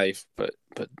entire life, but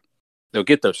they'll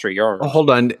get those 3 yards. Oh, hold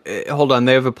on.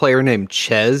 They have a player named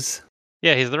Ches.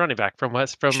 Yeah, he's the running back from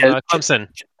Clemson.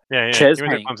 Yeah. Ches he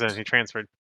went to Hanks. Clemson. He transferred.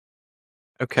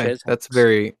 Okay,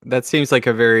 Ches that seems like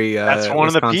a very That's one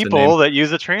of the Wisconsin people name. that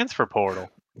use the transfer portal.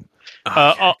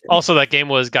 Also, that game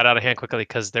got out of hand quickly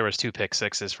because there was 2 pick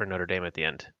sixes for Notre Dame at the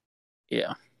end.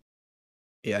 Yeah.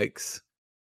 Yikes.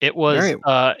 It was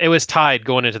it was tied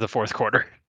going into the fourth quarter.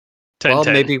 10-10. Well,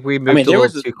 maybe we moved a there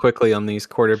little too quickly on these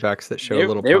quarterbacks that show a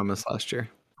little promise last year.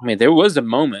 I mean, there was a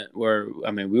moment where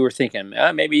we were thinking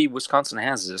maybe Wisconsin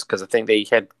has this because I think they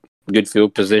had good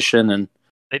field position and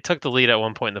they took the lead at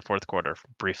one point in the fourth quarter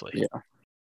briefly. Yeah.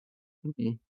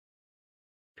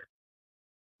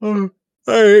 Mm-hmm. All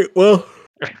right. Well,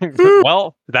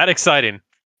 well, that exciting.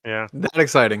 Yeah. That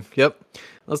exciting. Yep.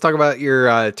 Let's talk about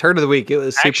your turd of the week. It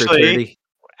was super turdy.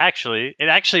 Actually,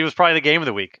 it was probably the game of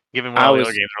the week, given what all the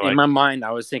other games were like. In my mind, I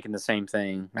was thinking the same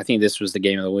thing. I think this was the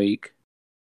game of the week.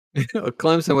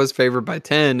 Clemson was favored by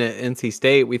 10 at NC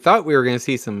State. We thought we were going to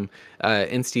see some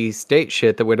NC State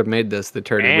shit that would have made this the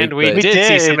turd of the And week. we but did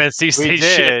see some NC We State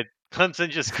shit. did. Clemson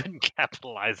just couldn't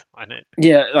capitalize on it.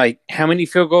 Yeah, like how many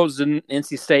field goals did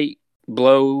NC State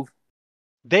blow?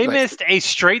 They Like- missed a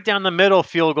straight down the middle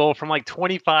field goal from like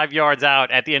 25 yards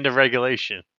out at the end of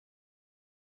regulation.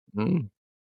 They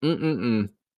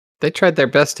tried their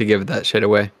best to give that shit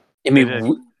away. I They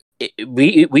mean,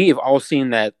 we have all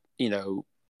seen that,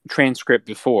 transcript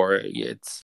before. It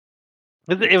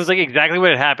was like exactly what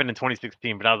had happened in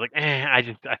 2016, but I was like,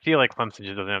 I feel like Clemson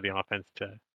just doesn't have the offense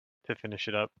to finish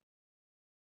it up.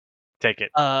 Take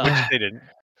it, which they didn't.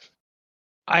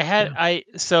 I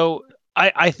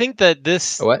think that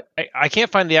this What? I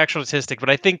can't find the actual statistic, but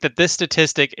I think that this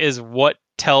statistic is what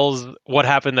tells what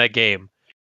happened in that game.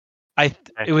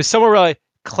 It was somewhere where like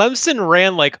Clemson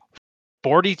ran like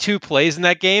 42 plays in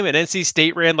that game, and NC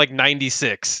State ran like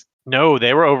 96. No,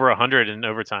 they were over 100 in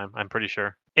overtime. I'm pretty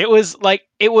sure. They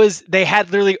had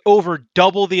literally over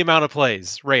double the amount of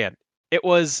plays ran. It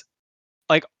was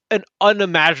like an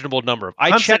unimaginable number.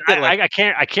 I checked it. I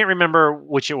can't remember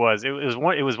which it was. It was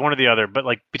one or the other. But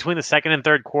like between the second and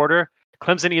third quarter,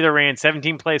 Clemson either ran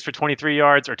 17 plays for 23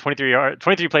 yards or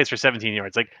 23 plays for 17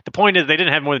 yards. Like the point is, they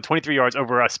didn't have more than 23 yards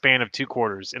over a span of 2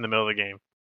 quarters in the middle of the game.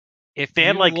 If they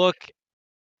had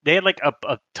they had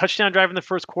a touchdown drive in the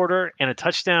first quarter and a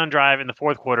touchdown drive in the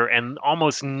fourth quarter, and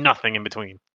almost nothing in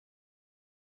between.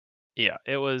 Yeah,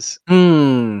 it was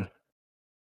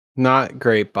Not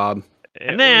great, Bob.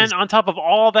 And then on top of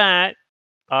all that,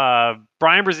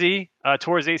 Brian Brzee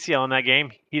tore his ACL in that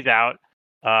game. He's out.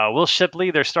 Will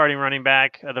Shipley, their starting running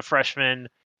back, the freshman,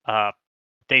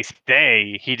 they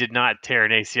say he did not tear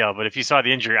an ACL. But if you saw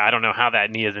the injury, I don't know how that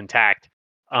knee is intact.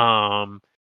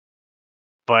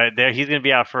 But he's going to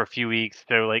be out for a few weeks.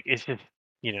 So like it's just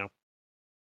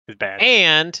it's bad.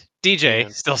 And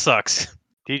DJ still sucks.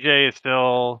 DJ is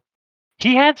still.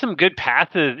 He had some good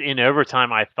passes in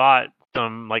overtime. I thought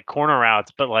some like corner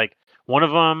routes, but like one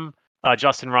of them,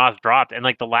 Justin Ross dropped, and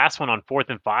like the last one on 4th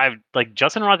and 5, like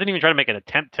Justin Ross didn't even try to make an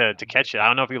attempt to catch it. I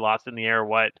don't know if he lost it in the air or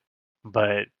what,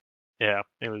 but yeah,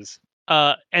 it was.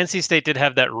 NC State did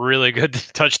have that really good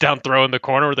touchdown throw in the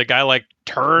corner where the guy like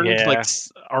turned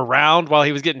around while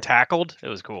he was getting tackled. It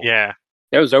was cool. Yeah,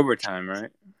 that was overtime, right?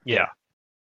 Yeah.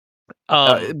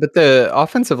 But the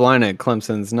offensive line at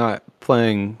Clemson's not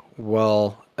playing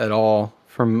well at all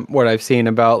from what I've seen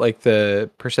about like the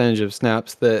percentage of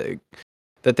snaps that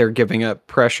they're giving up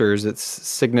pressures. It's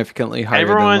significantly higher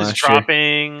than last Everyone's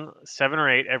dropping 7 or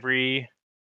 8 every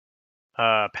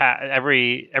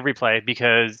play,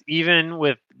 because even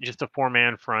with just a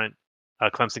 4-man front,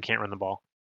 Clemson can't run the ball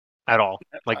at all.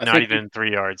 Like not even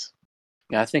 3 yards.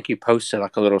 Yeah, I think you posted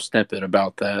like a little snippet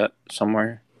about that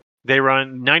somewhere. They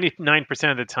run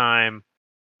 99% of the time.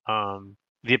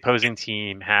 The opposing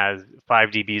team has 5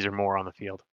 DBs or more on the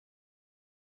field,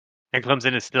 and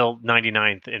Clemson is still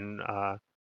 99th in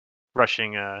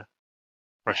rushing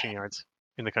yards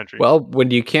in the country. Well, when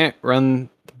you can't run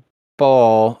the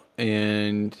ball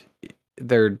and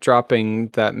they're dropping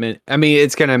that many, I mean,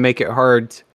 it's going to make it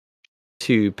hard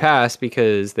to pass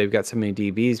because they've got so many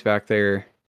DBs back there.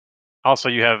 Also,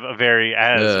 you have a very,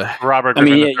 as Robert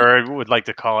Griffin III would like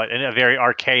to call it, a very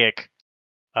archaic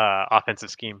offensive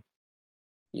scheme.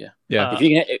 Yeah.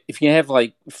 If you have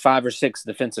like 5 or 6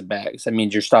 defensive backs, that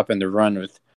means you're stopping the run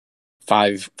with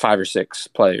five or 6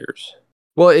 players.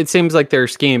 Well, it seems like their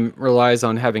scheme relies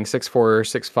on having 6'4",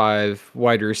 6'5"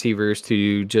 wide receivers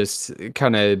to just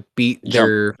kind of beat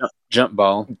their jump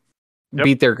ball,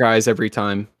 beat their guys every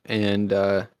time, and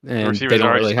they don't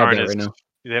really have that right now.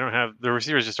 They don't have the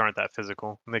receivers; just aren't that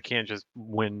physical, and they can't just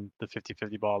win the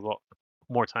 50-50 balls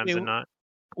more times than not.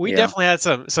 We definitely had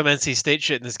some NC State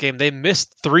shit in this game. They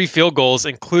missed 3 field goals,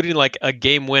 including like a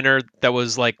game winner that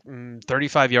was like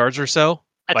 35 yards or so.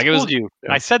 I told you.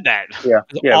 I said that.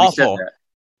 Yeah, awful.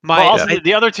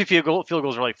 The other 2 field goals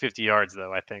were like 50 yards,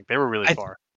 though. I think they were really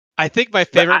far. I think my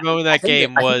favorite moment of that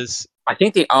game was. I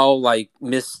think they all like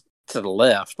missed to the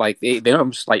left. Like they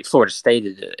almost like Florida State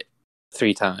did it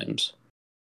 3 times.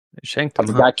 Shanked them.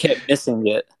 The guy kept missing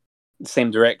it the same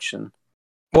direction.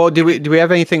 Well, do we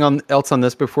have anything else on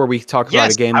this before we talk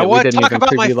about a game that we didn't even preview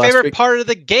last week? I want to talk about my favorite part of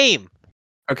the game.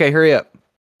 Okay, hurry up.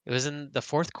 It was in the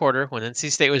 4th quarter when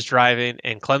NC State was driving,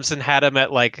 and Clemson had him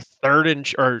at like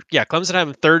Clemson had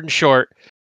him 3rd and short,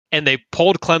 and they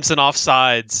pulled Clemson off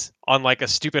sides on like a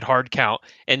stupid hard count,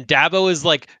 and Dabo is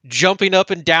like jumping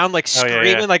up and down, like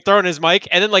screaming, like throwing his mic,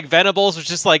 and then like Venables was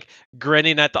just like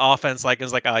grinning at the offense, like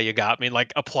is like, "Oh, you got me!"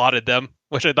 Like applauded them,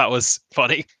 which I thought was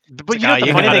funny. But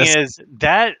the funny thing is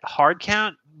that hard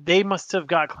count they must have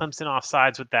got Clemson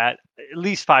offsides with that at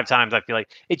least 5 times. I feel like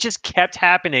it just kept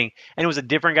happening, and it was a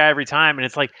different guy every time. And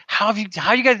it's like, how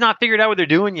you guys not figured out what they're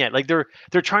doing yet? Like they're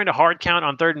trying to hard count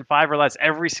on 3rd and 5 or less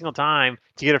every single time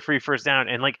to get a free first down,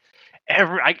 and like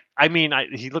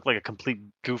he looked like a complete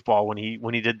goofball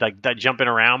when he did like that jumping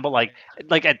around, but like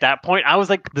at that point I was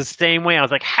like the same way. I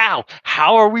was like, how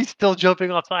are we still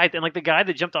jumping off sides? And like the guy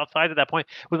that jumped off sides at that point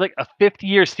was like a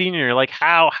 50-year senior. Like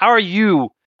how are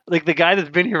you, like the guy that's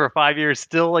been here for 5 years,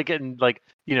 still like getting like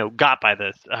got by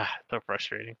this? So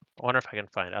frustrating. I wonder if I can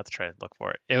find out to try and look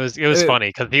for it. It was funny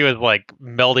because he was like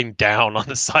melting down on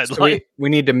the sideline. So we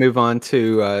need to move on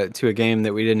to a game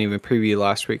that we didn't even preview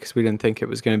last week because we didn't think it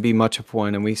was going to be much of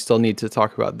one, and we still need to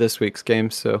talk about this week's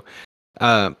game. So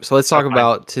let's talk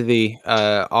about the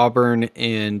Auburn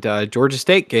and Georgia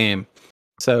State game.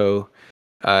 So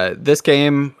this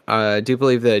game, I do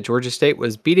believe that Georgia State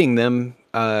was beating them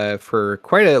for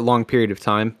quite a long period of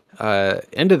time.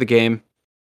 End of the game,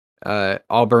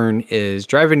 Auburn is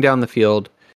driving down the field,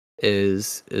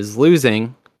 is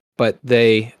losing, but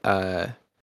they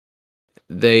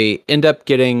end up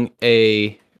getting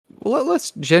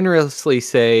let's generously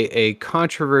say a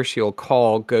controversial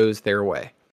call goes their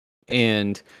way,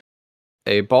 and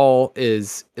a ball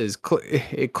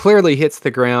it clearly hits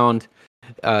the ground.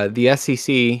 The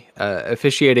SEC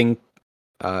officiating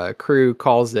crew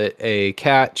calls it a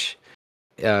catch,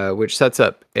 which sets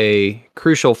up a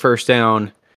crucial first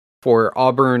down for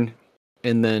Auburn,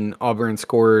 and then Auburn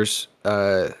scores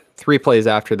 3 plays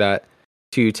after that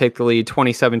to take the lead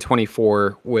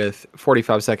 27-24 with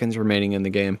 45 seconds remaining in the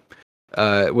game.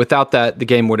 Without that, the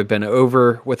game would have been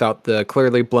over without the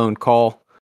clearly blown call,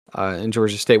 and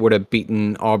Georgia State would have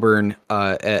beaten Auburn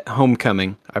at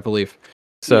homecoming, I believe.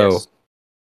 So,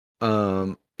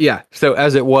 yes. So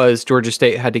as it was, Georgia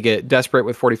State had to get desperate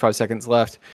with 45 seconds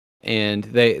left, and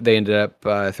they ended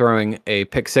up throwing a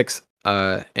pick 6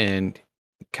 and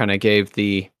kind of gave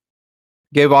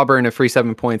Auburn a free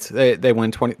 7 points. They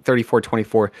win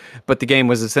 34-24, but the game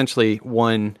was essentially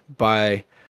won by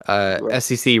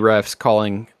SEC refs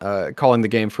calling the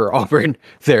game for Auburn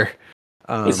there.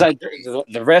 It's like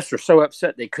the refs were so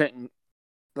upset they couldn't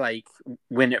like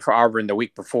win it for Auburn the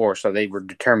week before, so they were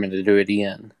determined to do it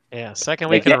again. Yeah, second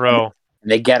week in a row.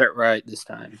 They got it right this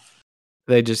time.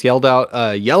 They just yelled out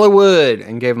Yellowwood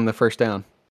and gave them the first down.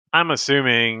 I'm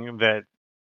assuming that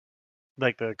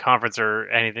like the conference or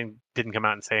anything didn't come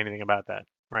out and say anything about that,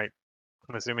 right?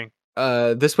 I'm assuming.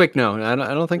 This week, no, I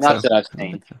don't think Not so. that I've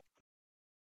seen.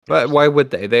 But why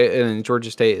would they? And Georgia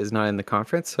State is not in the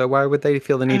conference, so why would they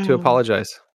feel the need to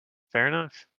apologize? Fair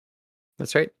enough.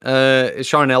 That's right.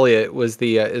 Sean Elliott is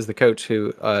the coach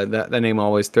who that name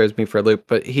always throws me for a loop,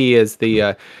 but he is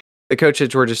the coach at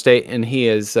Georgia State, and he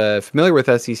is familiar with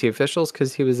SEC officials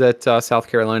because he was at South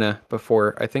Carolina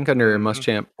before, I think under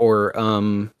Muschamp, or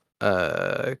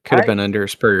could have been under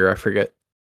Spurrier, I forget.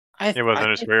 It was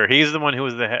under Spurrier. He's the one who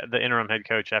was the interim head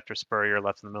coach after Spurrier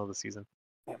left in the middle of the season.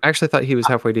 I actually thought he was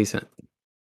halfway decent.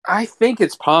 I think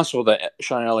it's possible that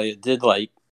Sean Elliott did like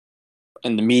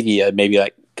in the media maybe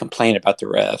like complain about the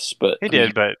refs, but he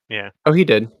did. But yeah, he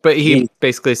did. But he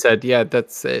basically said, "Yeah,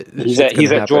 that's it." He's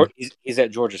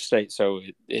at Georgia State, so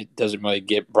it doesn't really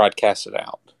get broadcasted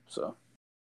out. So,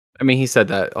 I mean, he said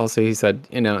that. Also, he said,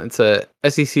 it's a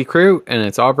SEC crew and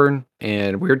it's Auburn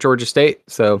and we're Georgia State.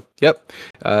 So, yep.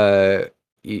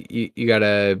 You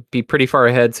gotta be pretty far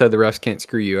ahead so the refs can't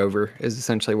screw you over, is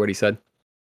essentially what he said.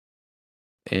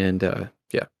 And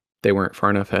yeah, they weren't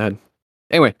far enough ahead.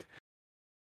 Anyway,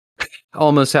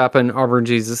 almost happened. Auburn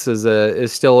Jesus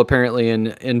is still apparently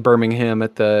in Birmingham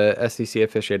at the SEC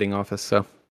officiating office. So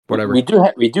whatever. We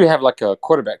do have like a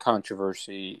quarterback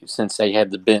controversy since they had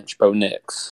to bench Bo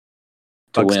Nix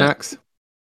to win. Snacks.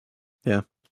 Yeah.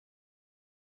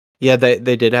 Yeah, they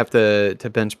did have to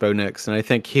bench Bo Nix, and I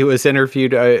think he was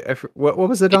interviewed. What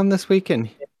was it on this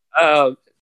weekend?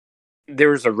 There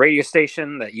was a radio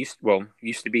station that used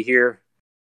to be here.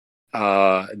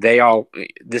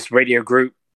 This radio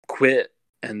group quit,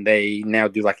 and they now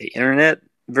do like an internet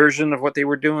version of what they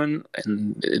were doing,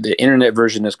 and the internet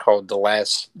version is called The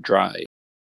Last Drive.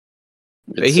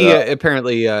 He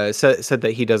apparently said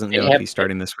that he doesn't know if he's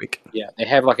starting this week. Yeah, they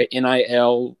have like an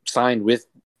NIL signed with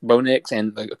Bo Nix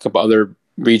and a couple other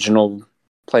regional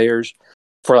players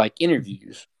for like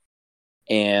interviews,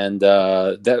 and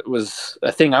that was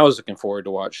a thing I was looking forward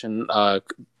to watching.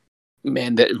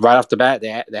 Man, that right off the bat, they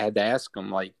had to ask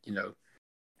him like,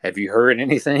 have you heard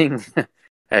anything?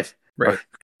 Right.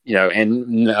 And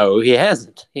no, he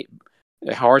hasn't.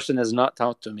 Harsin has not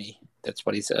talked to me. That's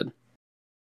what he said.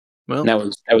 Well, and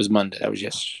that was Monday. That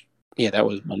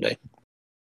was Monday.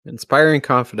 Inspiring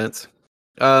confidence.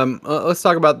 Let's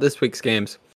talk about this week's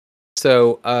games.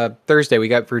 So Thursday we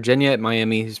got Virginia at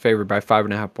Miami, who's favored by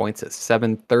 5.5 points at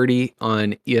 7:30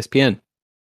 on ESPN.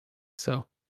 So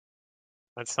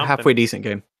That's a something. halfway decent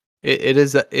game. It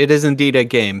is indeed a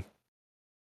game.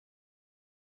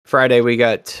 Friday we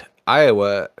got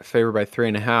Iowa favored by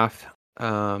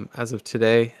 3.5 as of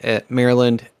today at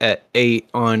Maryland at 8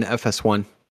 on FS1.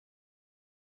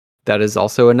 That is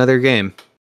also another game.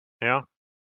 Yeah.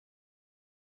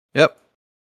 Yep.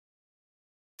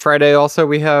 Friday also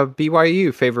we have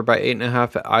BYU favored by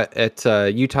 8.5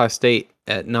 at Utah State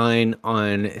at 9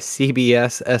 on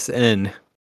CBS SN.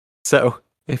 So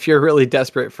if you're really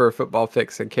desperate for a football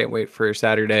fix and can't wait for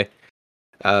Saturday,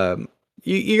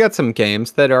 you got some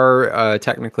games that are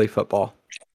technically football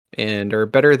and are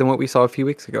better than what we saw a few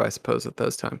weeks ago, I suppose, at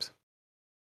those times.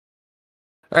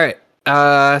 All right.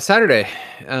 Saturday.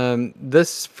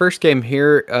 This first game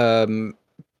here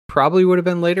probably would have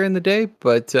been later in the day,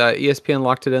 but ESPN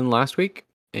locked it in last week.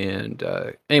 And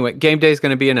anyway, game day is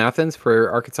going to be in Athens for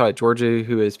Arkansas at Georgia,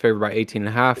 who is favored by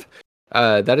 18.5.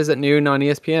 That is at noon on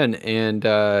ESPN, and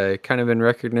kind of in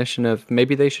recognition of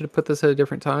maybe they should have put this at a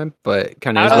different time, but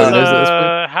kind of is what it is at this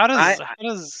point.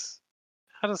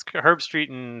 How does Herb Street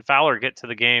and Fowler get to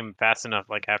the game fast enough?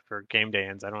 Like after game day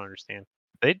ends, I don't understand.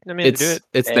 They do it.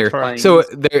 It's there. Airplanes. So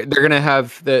they're gonna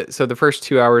have the first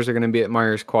 2 hours are gonna be at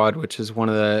Myers Quad, which is one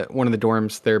of the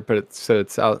dorms there, but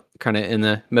it's out kind of in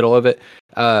the middle of it.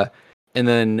 And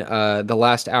then the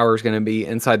last hour is gonna be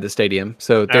inside the stadium.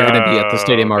 So they're gonna be at the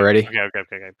stadium already. Okay.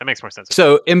 That makes more sense.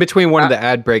 So in between one of the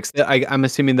ad breaks, I'm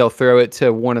assuming they'll throw it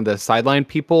to one of the sideline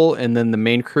people, and then the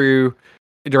main crew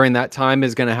during that time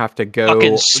is gonna have to go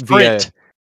Fucking sprint. via.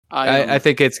 I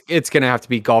think it's gonna have to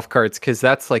be golf carts because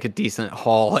that's like a decent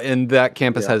haul, and that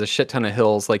campus has a shit ton of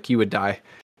hills. Like you would die.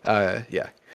 Yeah.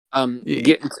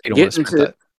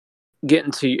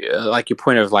 Getting to like your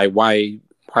point of like why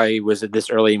was it this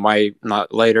early and why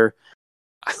not later?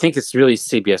 I think it's really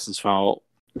CBS's fault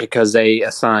because they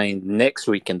assigned next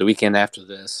weekend, the weekend after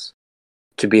this,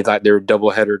 to be like their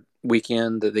doubleheader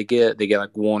weekend that they get. They get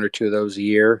like 1 or 2 of those a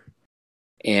year,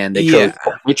 and they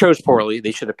chose poorly.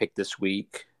 They should have picked this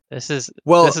week. This is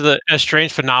a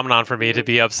strange phenomenon for me to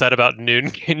be upset about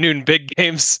noon big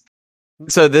games.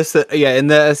 So this, in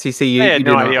the SEC, you had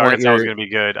no idea Arkansas was your... going to be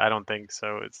good. I don't think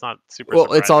so. It's not super.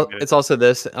 Well, it's also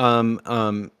this.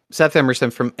 Seth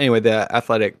Emerson from the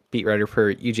athletic beat writer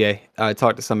for UJ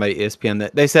talked to somebody at ESPN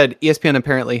that they said ESPN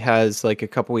apparently has like a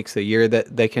couple weeks a year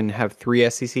that they can have 3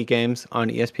 SEC games on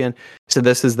ESPN. So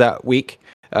this is that week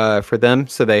for them.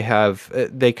 So they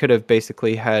could have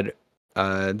basically had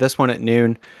this one at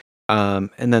noon.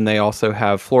 And then they also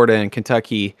have Florida and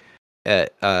Kentucky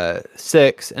at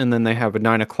 6, and then they have a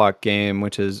 9:00 game,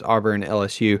 which is Auburn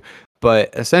LSU. But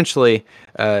essentially,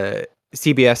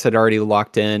 CBS had already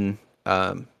locked in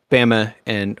Bama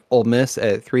and Ole Miss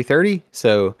at 3:30,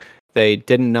 so they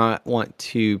did not want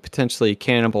to potentially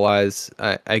cannibalize,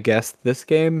 I guess, this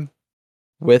game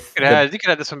with you could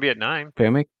have this one be at 9.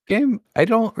 Bama game. I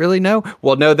don't really know.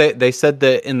 Well, no, they said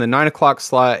that in the 9:00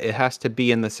 slot, it has to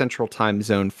be in the Central Time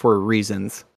Zone for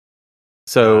reasons.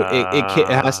 So it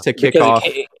has to kick off.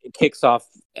 It kicks off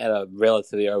at a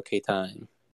relatively okay time.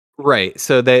 Right.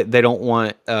 So they don't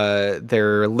want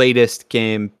their latest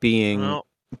game being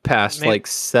past like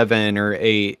 7 or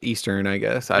 8 Eastern, I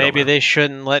guess. Maybe they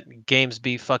shouldn't let games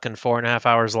be fucking 4.5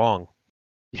 hours long.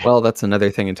 Well, that's another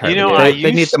thing entirely.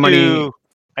 They need the money.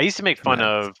 I used to make fun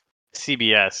of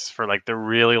CBS for like the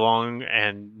really long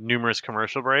and numerous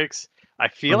commercial breaks. I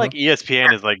feel like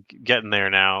ESPN is like getting there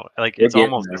now. Like it's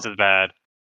almost just as bad.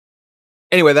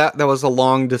 Anyway, that was a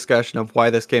long discussion of why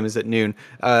this game is at noon.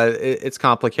 It's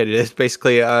complicated. It's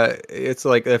basically it's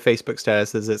like the Facebook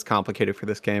status is it's complicated for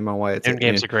this game on why it's noon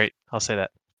games are great. I'll say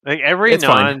that. Like every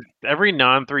non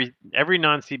CBS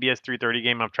 3:30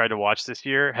 game I've tried to watch this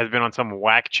year has been on some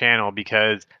whack channel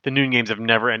because the noon games have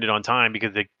never ended on time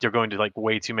because they're going to like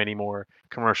way too many more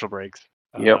commercial breaks.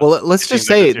 Yeah. Well, let's just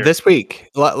say this week,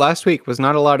 last week was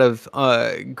not a lot of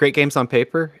great games on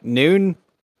paper. Noon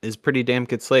is pretty damn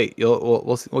good slate.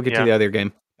 We'll get to the other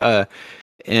game.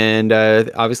 And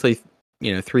obviously,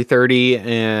 3:30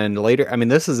 and later. I mean,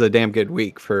 this is a damn good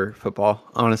week for football,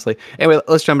 honestly. Anyway,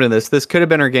 let's jump into this. This could have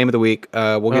been our game of the week.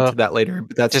 We'll get to that later.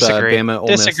 But that's Bama Ole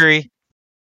Miss. Disagree.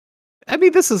 I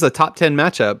mean, this is a top 10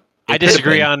 matchup. I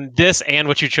disagree on this and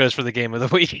what you chose for the game of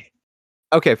the week.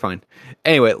 Okay, fine.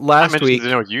 Anyway, last week. I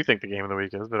know what you think the game of the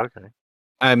week is, but okay.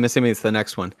 I'm assuming it's the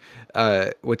next one,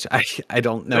 which I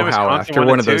don't know how after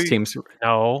one of those teams.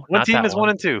 No, one team is 1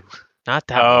 and 2. Not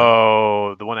that.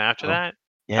 Oh, the one after that.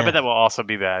 Yeah. I bet that will also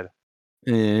be bad.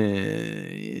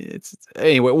 It's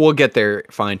anyway. We'll get there.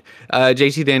 Fine.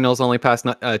 JT Daniels only passed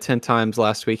 10 times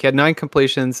last week. He had 9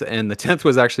 completions, and the 10th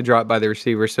was actually dropped by the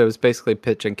receiver. So it was basically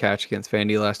pitch and catch against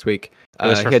Vandy last week. It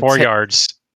was he for had 4 yards.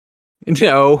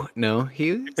 No.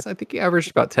 I think he averaged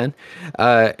about 10.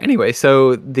 Anyway,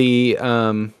 so the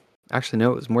actually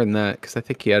no, it was more than that because I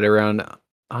think he had around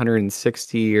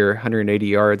 160 or 180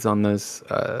 yards on those.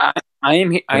 I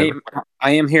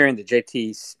am hearing that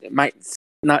JT might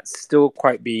not still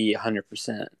quite be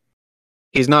 100%.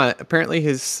 He's not. Apparently,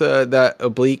 his that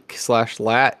oblique /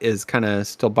 lat is kind of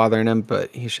still bothering him,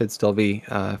 but he should still be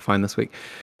fine this week.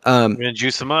 I'm gonna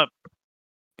juice him up.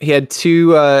 He had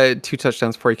two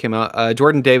touchdowns before he came out.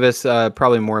 Jordan Davis,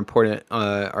 probably more important.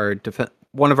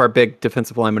 One of our big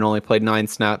defensive linemen only played 9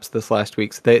 snaps this last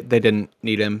week, so they didn't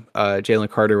need him. Jalen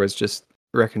Carter was just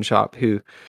wrecking shop, who's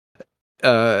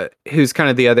kind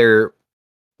of the other.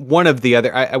 One of the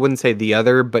other, I wouldn't say the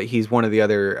other, but he's one of the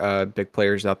other big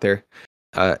players out there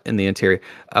in the interior.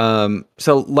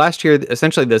 So last year,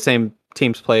 essentially the same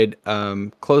teams played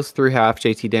close through half.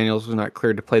 JT Daniels was not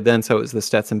cleared to play then, so it was the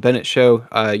Stetson Bennett show.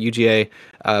 UGA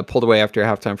pulled away after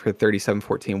halftime for a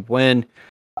 37-14 win.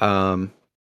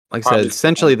 Like I said,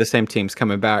 essentially the same teams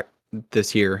coming back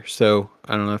this year. So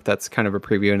I don't know if that's kind of a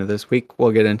preview into this week.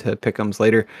 We'll get into pick'ems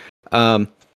later.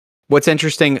 What's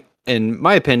interesting, in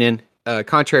my opinion,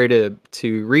 contrary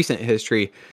to recent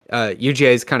history,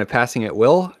 UGA is kind of passing at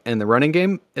will, and the running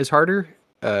game is harder,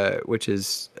 which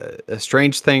is a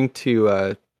strange thing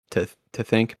to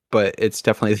think, but it's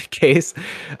definitely the case.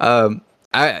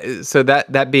 So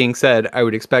that being said, I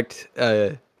would expect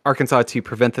Arkansas to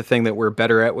prevent the thing that we're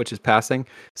better at, which is passing.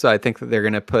 So I think that they're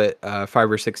going to put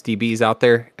 5 or 6 DBs out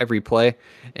there every play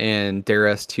and dare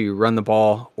us to run the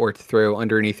ball or to throw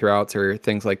underneath routes or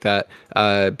things like that.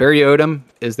 Barry Odom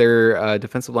is their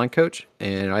defensive line coach,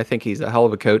 and I think he's a hell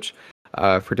of a coach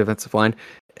for defensive line.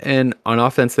 And on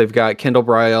offense, they've got Kendall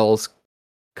Briles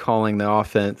calling the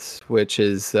offense, which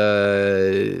is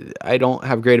I don't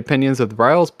have great opinions of the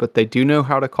Briles, but they do know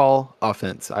how to call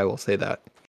offense. I will say that.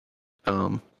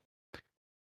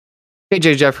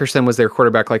 KJ Jefferson was their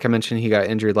quarterback. Like I mentioned, he got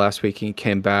injured last week and he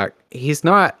came back. He's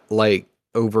not like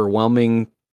overwhelming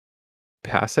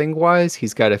passing wise.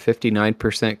 He's got a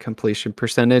 59% completion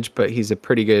percentage, but he's a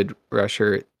pretty good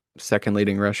rusher, second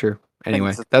leading rusher.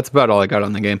 Anyway, that's about all I got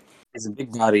on the game. He's a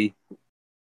big body,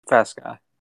 fast guy.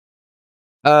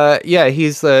 Yeah,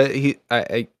 he's I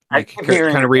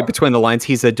kind of read between the lines.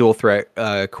 He's a dual threat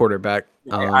quarterback.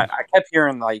 I kept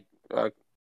hearing like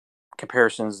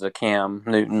comparisons to Cam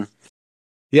Newton.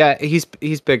 Yeah, he's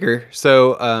bigger.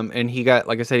 So, and he got,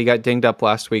 like I said, he got dinged up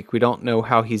last week. We don't know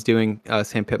how he's doing.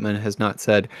 Sam Pittman has not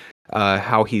said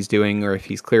how he's doing or if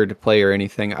he's cleared to play or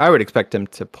anything. I would expect him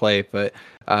to play, but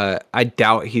I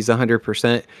doubt he's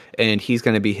 100%, and he's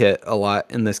going to be hit a lot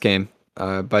in this game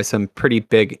by some pretty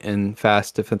big and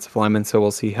fast defensive linemen. So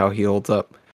we'll see how he holds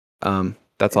up.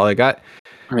 That's all I got.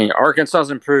 I mean,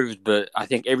 Arkansas's improved, but I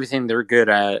think everything they're good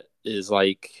at is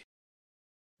like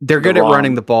they're good at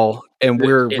running the ball, and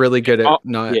we're really good at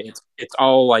not. Yeah, it's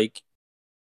all like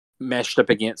meshed up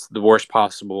against the worst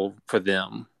possible for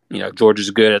them. You know,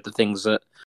 Georgia's good at the things that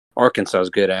Arkansas is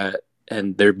good at,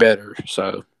 and they're better.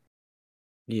 So,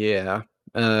 yeah,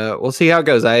 we'll see how it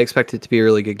goes. I expect it to be a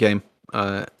really good game.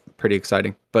 Pretty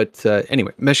exciting. But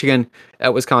anyway, Michigan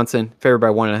at Wisconsin, favored by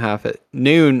 1.5 at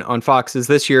noon on Fox. Is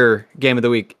this your game of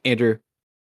the week, Andrew?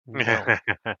 No,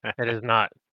 it is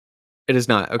not. It is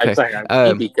not. Okay.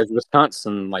 Because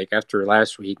Wisconsin, like after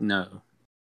last week, no.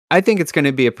 I think it's going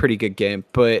to be a pretty good game,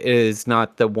 but it is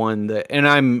not the one that, and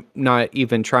I'm not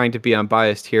even trying to be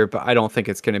unbiased here, but I don't think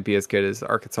it's going to be as good as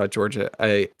Arkansas, Georgia.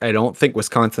 I don't think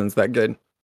Wisconsin's that good.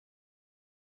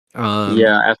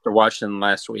 Yeah, after watching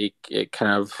last week, it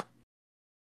kind of.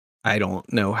 I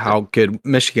don't know how good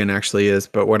Michigan actually is,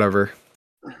 but whatever.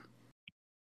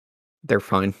 They're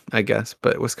fine, I guess,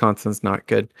 but Wisconsin's not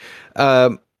good.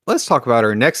 Let's talk about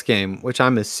our next game, which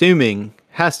I'm assuming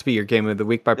has to be your game of the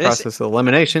week by process of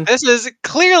elimination. This is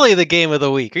clearly the game of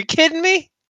the week. Are you kidding me?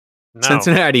 No.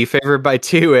 Cincinnati favored by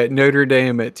 2 at Notre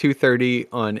Dame at 2:30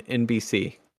 on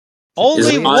NBC.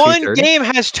 Only one game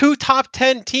has 2 top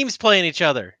 10 teams playing each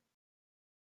other.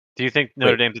 Do you think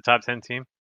Notre Dame's a top 10 team?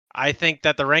 I think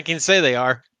that the rankings say they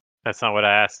are. That's not what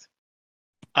I asked.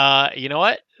 You know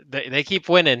what? They keep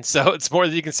winning, so it's more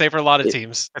than you can say for a lot of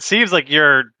teams. It seems like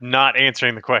you're not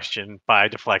answering the question by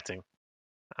deflecting.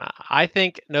 I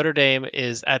think Notre Dame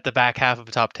is at the back half of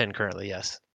the top 10 currently,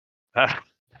 yes.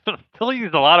 Still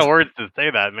use a lot of words to say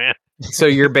that, man. So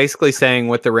you're basically saying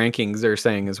what the rankings are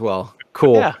saying as well.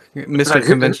 Cool. Yeah. Mr.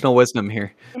 Conventional Wisdom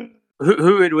here.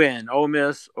 Who would win, Ole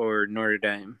Miss or Notre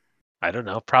Dame? I don't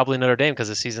know. Probably Notre Dame because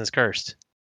the season's cursed.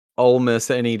 Ole Miss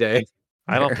any day.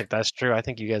 I don't think that's true. I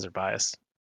think you guys are biased.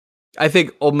 I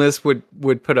think Ole Miss would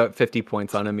put up 50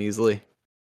 points on him easily.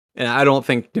 And I don't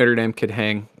think Notre Dame could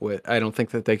hang with. I don't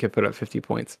think that they could put up 50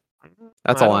 points.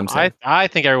 That's all I'm saying. I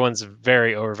think everyone's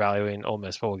very overvaluing Ole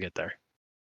Miss, but we'll get there.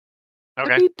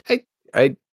 Okay.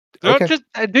 Okay. Just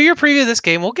do your preview of this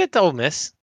game. We'll get to Ole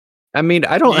Miss. I mean,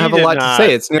 I don't have a lot to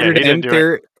say. It's Notre Dame. You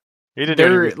didn't do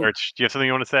any research. Do you have something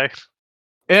you want to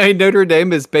say? Notre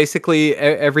Dame is basically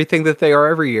everything that they are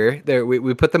every year.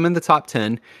 We put them in the top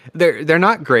 10. They're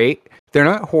not great. They're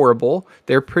not horrible.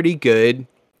 They're pretty good.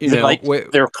 What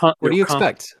do you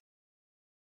expect?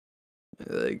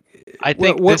 I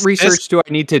think what research do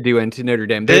I need to do into Notre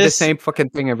Dame? They're the same fucking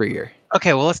thing every year.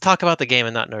 Okay, well, let's talk about the game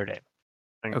and not Notre Dame.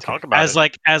 Okay. Talk about as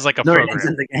like a Notre program. Dame's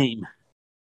in the game.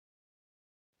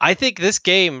 I think this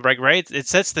game, right, it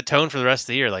sets the tone for the rest of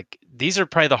the year. Like, these are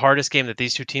probably the hardest game that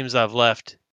these two teams have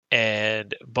left,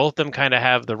 and both of them kind of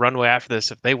have the runway after this.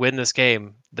 If they win this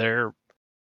game, they're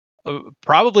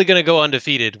probably going to go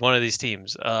undefeated. One of these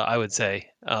teams, I would say.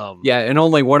 Yeah, and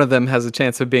only one of them has a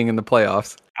chance of being in the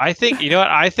playoffs. I think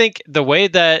I think the way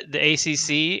that the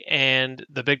ACC and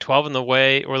the Big 12 and the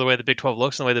way the Big 12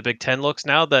 looks and the way the Big 10 looks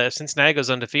now, that Cincinnati goes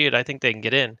undefeated, I think they can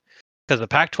get in because the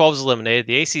Pac-12 is eliminated,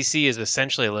 the ACC is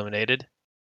essentially eliminated.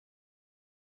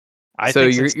 I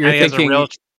think Cincinnati has a real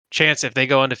chance if they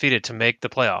go undefeated to make the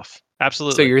playoff.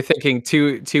 Absolutely. So you're thinking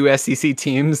two SEC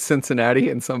teams, Cincinnati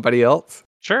and somebody else?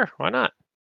 Sure, why not?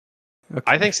 Okay.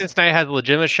 I think Cincinnati has a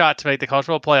legitimate shot to make the college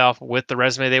football playoff with the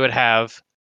resume they would have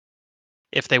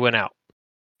if they went out.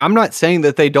 I'm not saying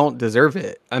that they don't deserve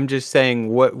it. I'm just saying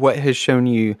what has shown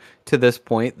you to this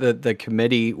point that the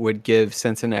committee would give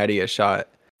Cincinnati a shot.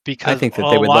 Because I think that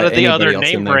they would a lot let of the other anybody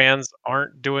else name brands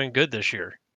aren't doing good this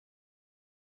year.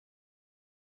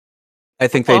 I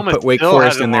think they put Wake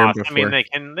Forest in there before. I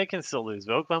mean, they can still lose,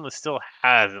 but Oklahoma still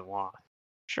hasn't lost.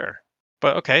 Sure.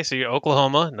 But okay, so you're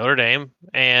Oklahoma, Notre Dame,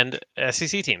 and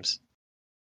SEC teams.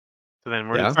 So then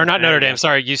or not Notre Dame,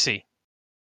 sorry, UC.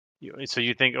 So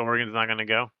you think Oregon's not going to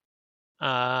go?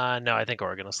 No, I think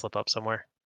Oregon will slip up somewhere.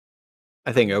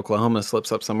 I think Oklahoma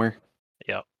slips up somewhere.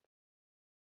 Yep.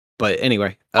 But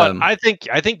anyway, I think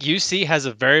UC has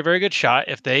a very, very good shot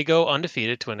if they go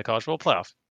undefeated to win the college football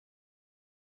playoff.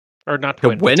 Or not to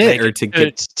win it, or to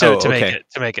get to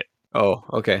make it. Oh,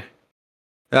 okay.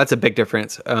 That's a big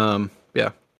difference.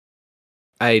 Yeah.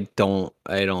 I don't.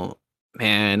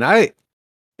 Man, I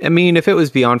mean, if it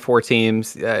was beyond 4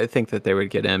 teams, I think that they would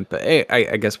get in. But hey,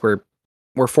 I guess we're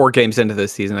 4 games into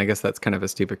this season. I guess that's kind of a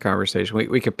stupid conversation.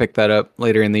 We could pick that up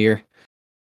later in the year.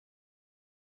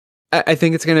 I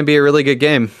think it's going to be a really good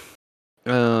game.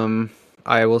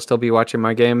 I will still be watching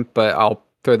my game, but I'll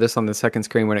throw this on the second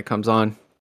screen when it comes on.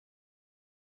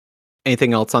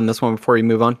 Anything else on this one before we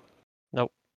move on?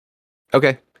 Nope.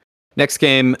 Okay. Next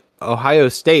game, Ohio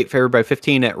State favored by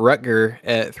 15 at Rutgers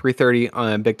at 3:30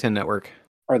 on Big Ten Network.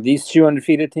 Are these 2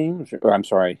 undefeated teams? Or I'm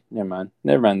sorry, never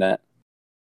mind that.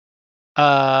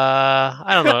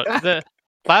 I don't know.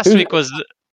 Last week was the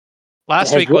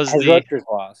Rutgers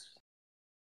lost.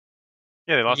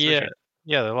 Yeah, they lost. Yeah,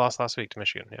 they lost last week to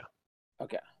Michigan. Yeah.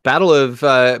 Okay. Battle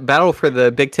for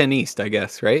the Big Ten East, I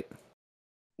guess, right?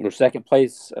 Or second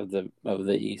place of the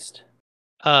East.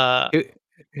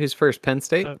 Who's first? Penn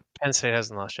State. Penn State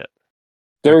hasn't lost yet.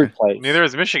 Third place. Neither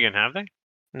has Michigan, have they?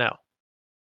 No.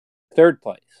 Third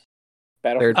place.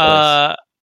 Third place.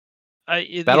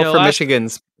 Battle for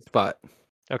Michigan's spot.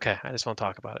 Okay, I just won't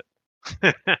talk about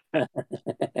it.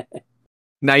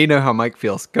 Now you know how Mike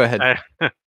feels. Go ahead.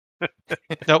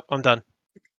 Nope, I'm done.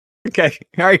 Okay.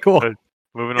 All right, cool.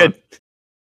 Moving on.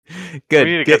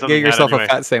 Good. Get yourself a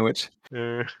fat sandwich.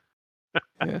 Yeah.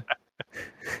 All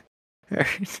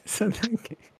right. So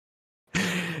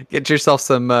get yourself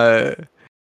some. Oh,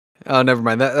 never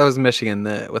mind. That was Michigan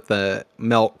with the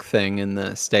milk thing and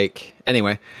the steak.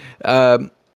 Anyway,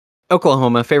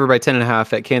 Oklahoma favored by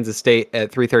 10.5 at Kansas State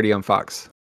at 3:30 on Fox.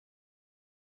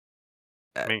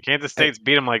 I mean, Kansas State's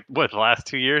beat them the last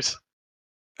 2 years?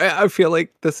 I feel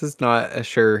like this is not a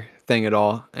sure thing at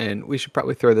all, and we should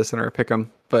probably throw this in our pick'em.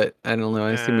 But I don't know.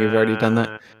 I assume you've already done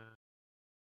that.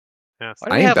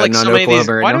 Why do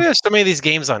we have so many of these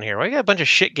games on here? Why do you have a bunch of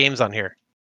shit games on here?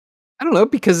 I don't know,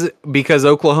 because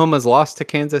Oklahoma's lost to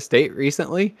Kansas State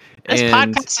recently. This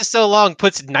podcast is so long,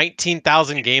 puts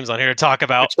 19,000 games on here to talk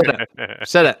about.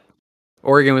 Shut up.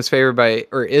 Oregon is favored by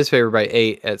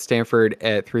 8 at Stanford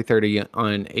at 3:30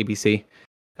 on ABC.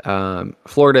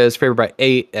 Florida is favored by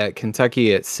 8 at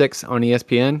Kentucky at 6 on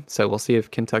ESPN. So we'll see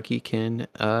if Kentucky can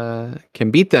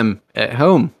beat them at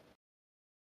home.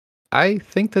 I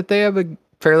think that they have a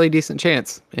fairly decent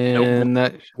chance. And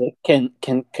that Can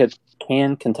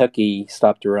Kentucky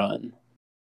stop the run?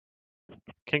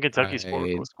 Can Kentucky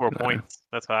score points?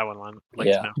 That's what I would like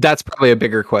to know. that's probably a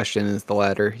bigger question is the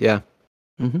latter. Yeah.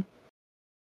 And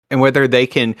whether they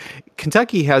can,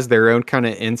 Kentucky has their own kind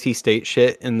of NC State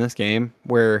shit in this game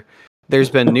where there's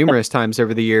been numerous times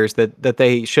over the years that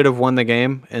they should have won the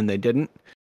game and they didn't.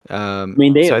 I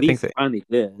mean, they so at I least think finally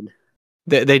did.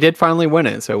 they did finally win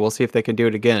it. So we'll see if they can do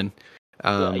it again.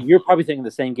 You're probably thinking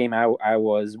the same game I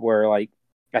was, where like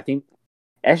I think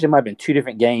actually it might have been two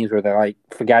different games where they like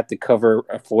forgot to cover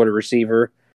a Florida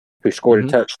receiver who scored a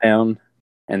touchdown,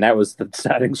 and that was the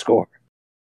deciding score.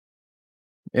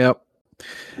 Yep.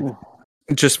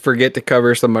 Just forget to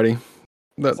cover somebody.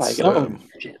 That's like, oh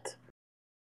shit.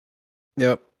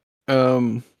 Yep.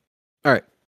 All right.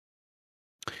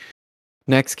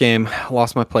 Next game,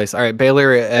 lost my place. All right,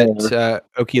 Baylor at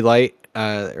Okie Light.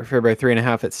 Favored by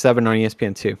 3.5 at 7 on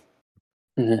ESPN2.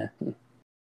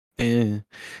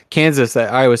 Kansas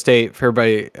at Iowa State favored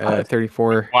by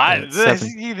 34. Why is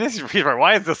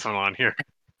this one on here?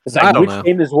 It's like, which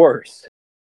game is worse?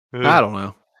 I don't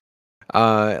know.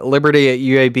 Liberty at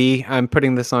UAB. I'm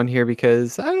putting this on here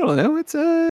because I don't know. It's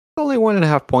only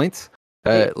 1.5 points.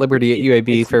 Liberty at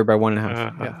UAB favored by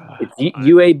 1.5. It's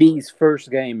UAB's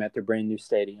first game at their brand new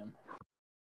stadium.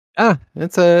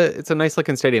 It's a nice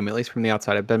looking stadium, at least from the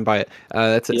outside. I've been by it.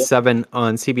 That's at 7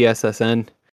 on CBSSN.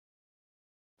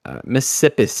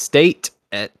 Mississippi State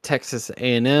at Texas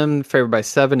A&M favored by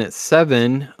 7 at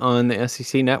 7 on the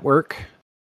SEC network.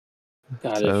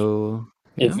 God, so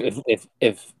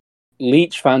if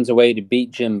Leach finds a way to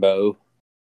beat Jimbo,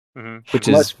 which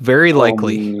is very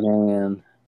likely, man.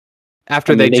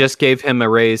 After they just gave him a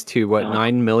raise to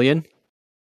 $9 million.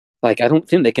 Like I don't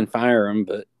think they can fire him,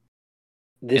 but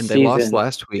this they lost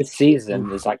last week. This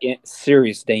season is like in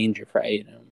serious danger for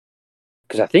A&M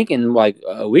because I think in like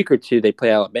a week or two they play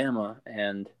Alabama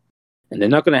and they're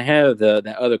not going to have that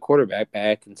other quarterback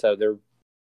back, and so they're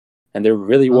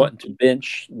really wanting to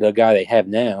bench the guy they have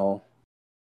now.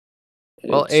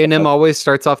 Well, A&M always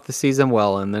starts off the season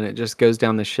well, and then it just goes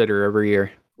down the shitter every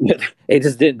year. It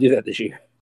just didn't do that this year.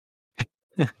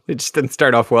 It just didn't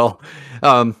start off well.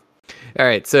 All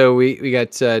right, so we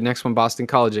got next one, Boston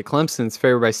College at Clemson's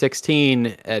favored by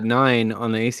 16 at 9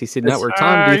 on the ACC network.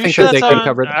 Tom, do you think that they can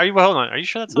cover that? Hold on. Are you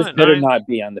sure that's on? This better not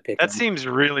be on the pick. That seems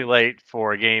really late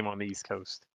for a game on the East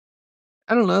Coast.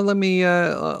 I don't know. Let me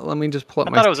just pull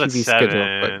up my TV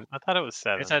schedule. I thought it was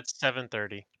 7. It's at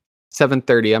 7:30.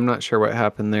 7:30. I'm not sure what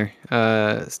happened there.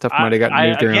 Stuff might have gotten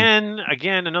moved around.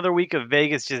 Again, another week of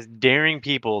Vegas just daring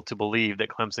people to believe that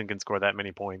Clemson can score that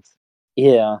many points.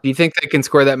 Yeah. Do you think they can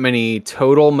score that many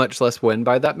total, much less win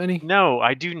by that many? No,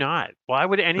 I do not. Why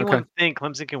would anyone think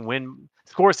Clemson can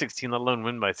score 16, let alone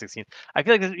win by 16? I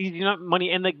feel like there's not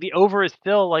money, and like the over is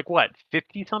still like what,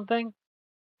 50 something?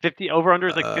 50 over under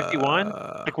is like 51.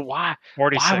 Like why?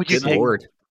 46. Why would you take?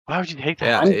 Why would you take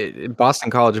that? Yeah, Boston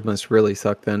College must really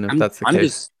suck then if that's the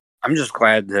case. I'm just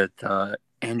glad that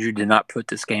Andrew did not put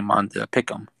this game on to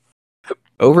pick 'em.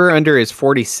 Over under is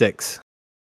 46.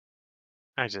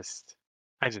 I just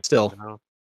still don't know.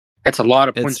 That's a lot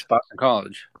of points for Boston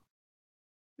College.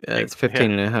 Yeah, it's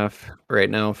 15.5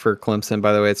 right now for Clemson.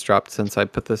 By the way, it's dropped since I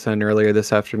put this in earlier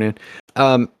this afternoon.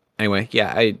 Anyway,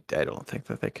 yeah, I don't think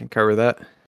that they can cover that.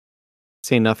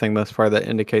 Seen nothing thus far that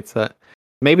indicates that.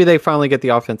 Maybe they finally get the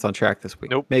offense on track this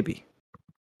week. Nope. Maybe.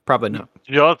 Probably not.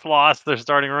 Just lost their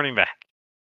starting running back.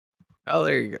 Oh,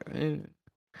 there you go.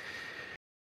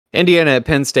 Indiana at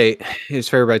Penn State is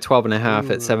favored by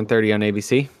 12.5 at 7:30 on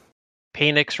ABC.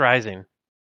 Phoenix Rising.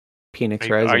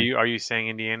 Rising. Are you saying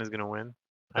Indiana's going to win?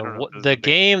 I don't know. The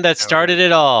game that started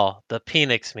it all, the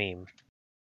Phoenix meme.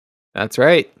 That's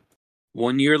right.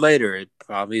 1 year later, it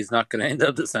probably is not going to end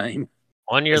up the same.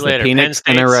 1 year later, Phoenix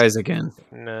going to rise again.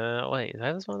 No, wait, is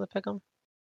that this one to pick 'em?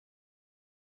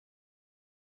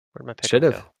 Where'd my pick Should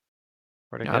have.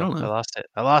 Where'd it go? I don't know.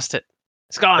 I lost it.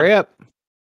 It's gone. Hurry up.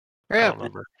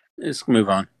 Let's move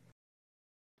on.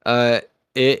 It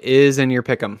is in your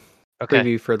pick'em. Okay.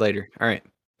 Preview for later. All right.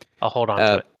 I'll hold on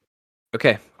to it.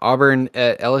 Okay. Auburn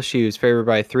at LSU is favored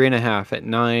by 3.5 at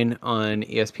 9 on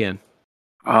ESPN.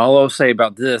 All I'll say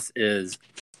about this is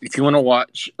if you want to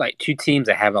watch like two teams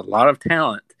that have a lot of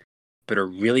talent but are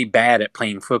really bad at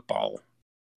playing football,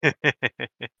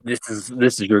 this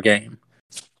is your game.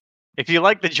 If you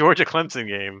like the Georgia Clemson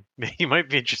game, you might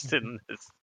be interested in this.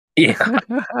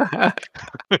 Yeah.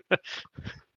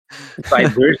 It's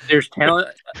like there's talent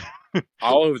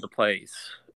all over the place.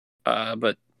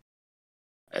 But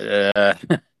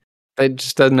it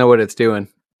just doesn't know what it's doing.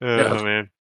 Oh man.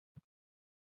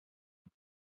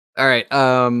 All right.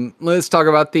 Let's talk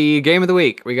about the game of the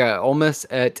week. We got Ole Miss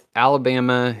at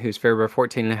Alabama, who's favored by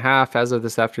 14.5 as of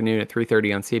this afternoon at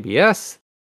 3:30 on CBS.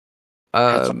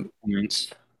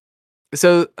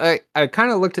 So I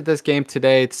kind of looked at this game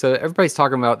today. So everybody's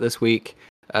talking about this week,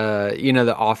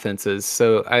 the offenses.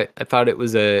 So I thought it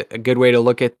was a good way to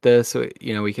look at this. So,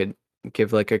 we could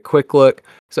give like a quick look.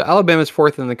 So Alabama's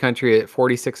fourth in the country at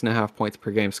 46.5 points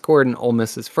per game scored, and Ole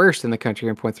Miss is first in the country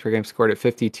in points per game scored at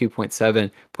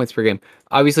 52.7 points per game.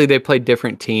 Obviously, they played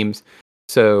different teams,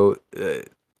 so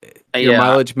your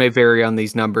mileage may vary on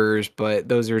these numbers, but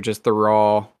those are just the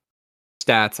raw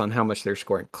stats on how much they're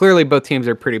scoring. Clearly, both teams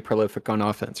are pretty prolific on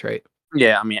offense, right?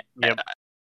 Yeah, I mean, Yep.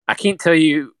 I can't tell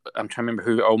you. I'm trying to remember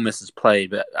who Ole Miss has played,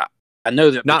 but I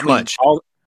know that Not much.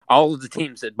 All of the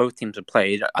teams that both teams have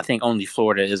played, I think only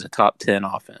Florida is a top 10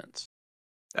 offense.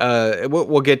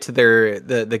 We'll get to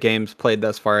the games played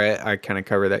thus far. I kind of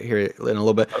cover that here in a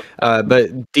little bit.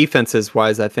 But defenses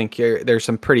wise, I think there's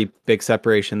some pretty big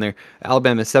separation there.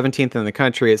 Alabama is 17th in the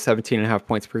country at 17.5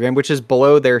 points per game, which is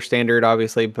below their standard,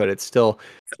 obviously, but it's still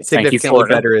significantly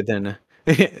better than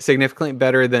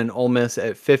Ole Miss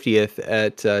at 50th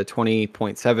at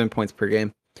 20.7 points per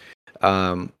game.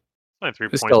 Only 3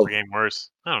 points per game worse.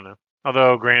 I don't know.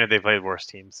 Although, granted, they played worse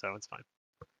teams, so it's fine.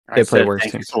 They play worse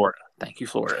teams. Thank you,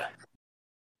 Florida.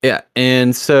 Yeah,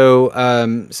 and so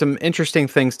some interesting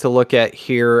things to look at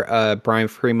here. Brian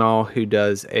Freemal, who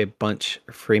does a bunch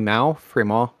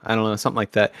Freemal, I don't know, something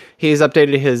like that. He's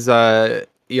updated his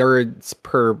yards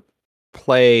per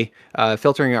play,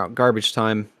 filtering out garbage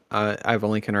time. I have a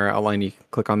link in our outline. You can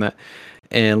click on that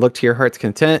and look to your heart's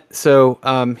content. So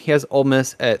he has Ole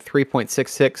Miss at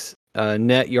 3.66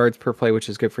 net yards per play, which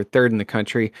is good for third in the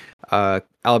country.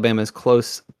 Alabama is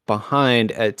close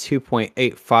behind at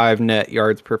 2.85 net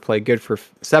yards per play, good for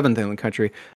seventh in the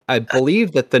country. I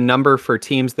believe that the number for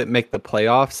teams that make the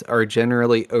playoffs are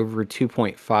generally over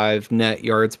 2.5 net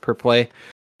yards per play.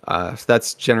 So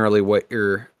that's generally what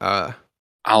your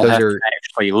I'll have to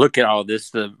actually look at all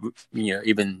this to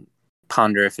even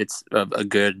ponder if it's a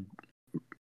good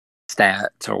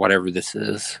stat or whatever this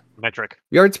is. Metric.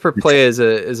 Yards per play is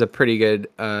a pretty good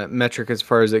metric as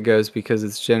far as it goes, because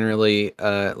it's generally,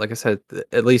 like I said,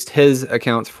 at least his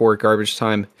accounts for garbage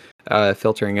time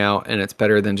filtering out, and it's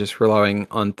better than just relying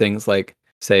on things like,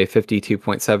 say,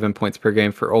 52.7 points per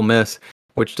game for Ole Miss,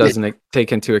 which doesn't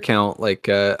take into account like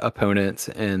opponents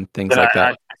and things like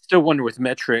that. I still wonder with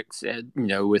metrics,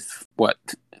 with what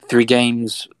 3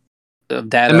 games of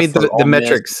data. I mean, the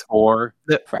metrics for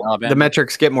Alabama. The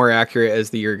metrics get more accurate as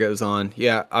the year goes on.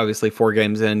 Yeah, obviously 4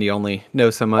 games in, you only know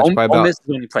so much by about. Ole Miss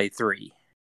has only played 3,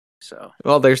 so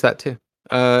well, there's that too.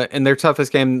 And their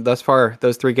toughest game thus far,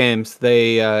 those 3 games,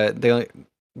 their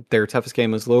toughest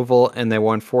game was Louisville, and they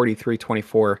won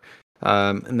 43-24.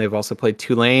 And they've also played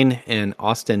Tulane and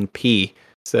Austin Peay.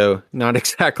 So not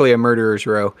exactly a murderer's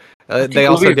row. They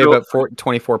also gave up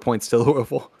 24 points to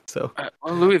Louisville. So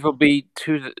Louisville beat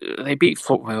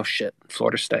Florida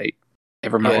State.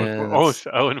 Never mind. Yes.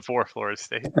 0-4 Florida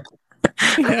State.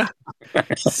 Yeah.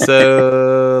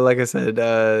 So, like I said,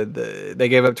 they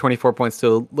gave up 24 points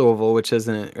to Louisville, which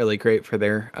isn't really great for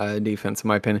their defense, in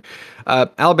my opinion.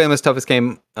 Alabama's toughest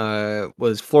game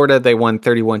was Florida. They won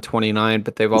 31-29,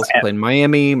 but they've also played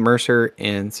Miami, Mercer,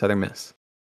 and Southern Miss.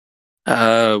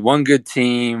 One good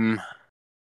team,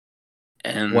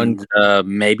 and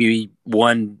maybe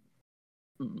one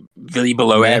really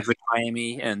below average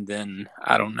Miami, and then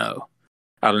I don't know.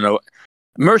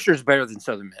 Mercer's better than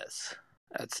Southern Miss.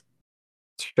 That's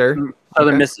sure.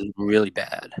 Southern Miss is really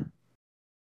bad.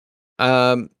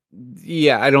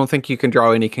 Yeah, I don't think you can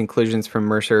draw any conclusions from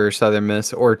Mercer or Southern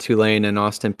Miss or Tulane and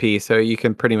Austin Peay. So you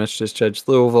can pretty much just judge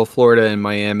Louisville, Florida, and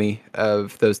Miami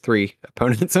of those 3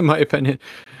 opponents, in my opinion.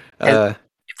 It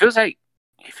feels like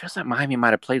Miami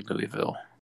might have played Louisville.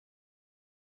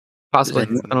 Possibly. I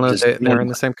don't know if they're in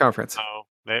the same conference. Oh,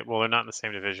 they're not in the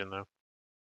same division, though.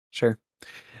 Sure.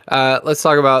 Let's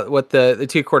talk about what the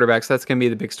 2 quarterbacks. That's going to be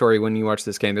the big story when you watch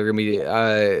this game. They're going to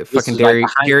be fucking Gary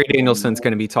Danielson's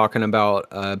going to be talking about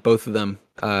both of them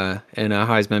in a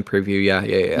Heisman preview.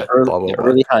 Yeah. Blah, blah, blah.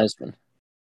 Early Heisman.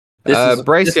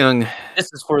 Bryce Young.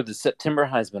 This is for the September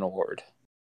Heisman Award.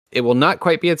 It will not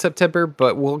quite be in September,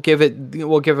 but we'll give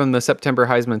him the September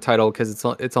Heisman title because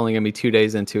it's only going to be 2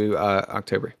 days into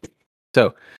October.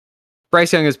 So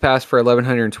Bryce Young has passed for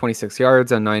 1,126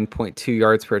 yards on 9.2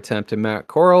 yards per attempt, and Matt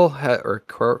Corral,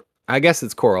 I guess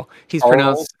it's Corral. He's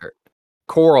pronounced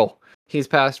Corral. He's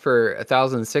passed for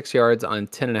 1,006 yards on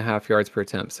 10.5 yards per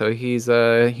attempt. So he's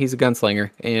a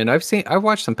gunslinger, and I've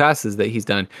watched some passes that he's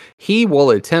done. He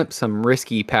will attempt some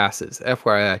risky passes.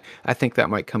 FYI, I think that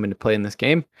might come into play in this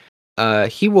game.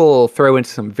 he will throw into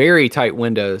some very tight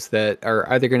windows that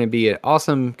are either going to be an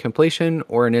awesome completion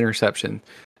or an interception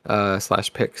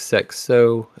 / pick six.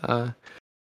 So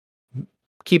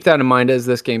keep that in mind as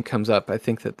this game comes up. I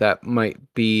think that might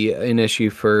be an issue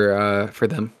for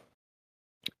them.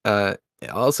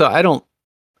 Also, I don't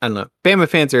know. Bama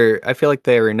fans I feel like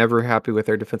they were never happy with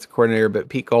their defensive coordinator, but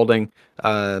Pete Golding,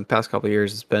 past couple of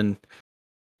years has been.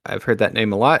 I've heard that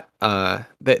name a lot.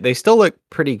 They still look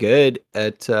pretty good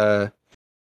at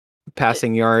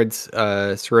passing yards.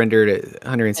 Surrendered at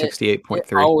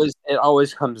 168.3. It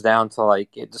always comes down to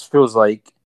like it just feels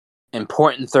like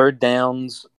important third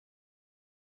downs.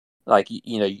 Like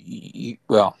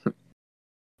well,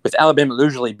 with Alabama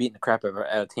usually beating the crap out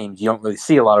of teams, you don't really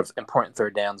see a lot of important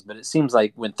third downs. But it seems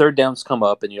like when third downs come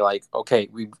up and you're like, okay,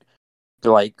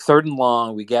 they're like third and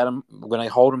long, we got them. We're gonna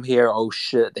hold them here. Oh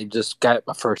shit, they just got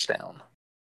a first down.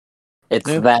 It's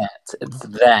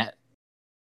that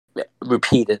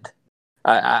repeated.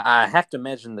 I have to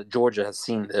imagine that Georgia has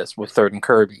seen this with third and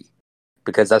Kirby,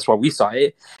 because that's what we saw.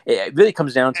 It really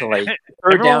comes down to like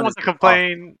everyone wants to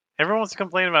complain. Everyone wants to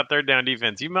complain about third down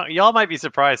defense. Y'all might be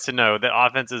surprised to know that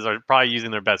offenses are probably using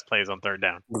their best plays on third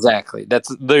down. Exactly. That's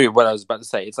literally what I was about to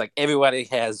say. It's like everybody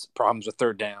has problems with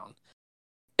third down.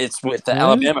 It's with the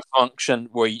Alabama function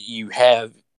where you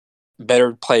have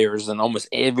better players than almost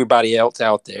everybody else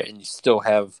out there, and you still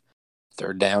have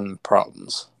third down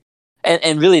problems.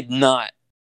 And really not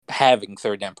having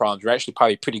third down problems. You're actually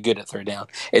probably pretty good at third down.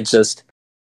 It's just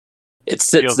it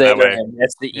sits there, and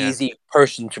that's the easy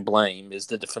person to blame is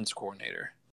the defense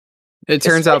coordinator. It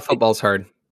turns out football's hard,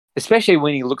 especially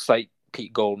when he looks like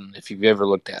Pete Golden. If you've ever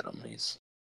looked at him, he's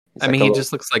he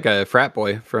just looks like a frat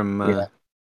boy from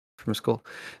school.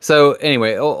 So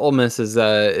anyway, Ole Miss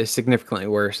is significantly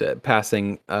worse at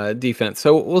passing defense.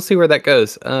 So we'll see where that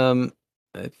goes. The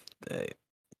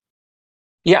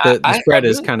spread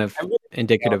is kind of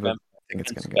indicative of. I think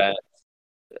it's going to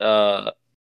go.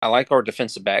 I like our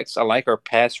defensive backs. I like our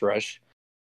pass rush.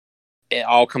 It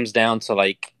all comes down to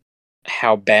like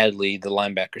how badly the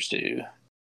linebackers do.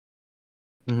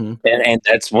 Mm-hmm. And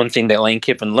that's one thing that Lane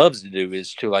Kiffin loves to do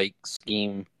is to like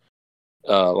scheme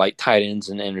like tight ends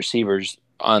and receivers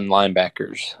on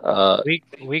linebackers.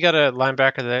 We got a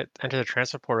linebacker that entered the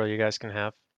transfer portal you guys can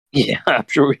have. Yeah, I'm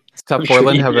sure. Does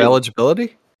Portland have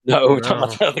eligibility? No, we're talking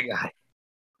about the other guy.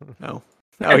 No.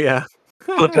 Oh yeah.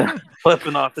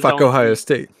 Flipping off. Fuck Ohio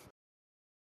State.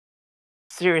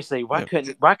 Seriously, why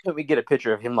couldn't we get a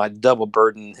picture of him like double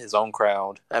burden his own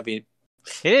crowd? I mean,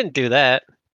 he didn't do that.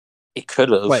 He could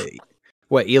have.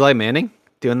 What? Eli Manning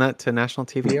doing that to national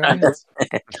TV audience?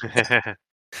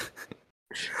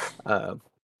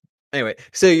 Anyway,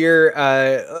 so you're.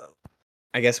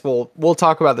 I guess we'll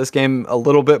talk about this game a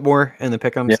little bit more in the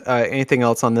pick'ems. Yeah. Anything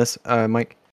else on this,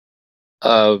 Mike?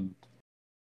 I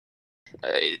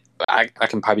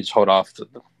can probably just hold off the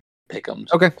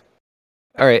pick'ems. Okay.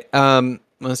 All right.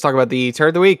 Let's talk about the turd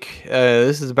of the week.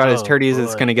 This is about as turdy as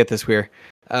it's going to get this year.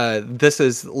 This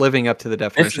is living up to the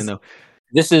definition, though.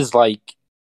 This is like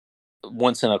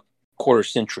once in a quarter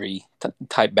century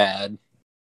type bad.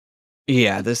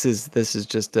 Yeah, this is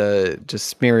just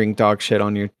smearing dog shit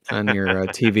on your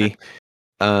TV.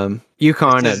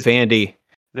 UConn at Vandy.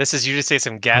 This is you just say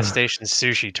some gas station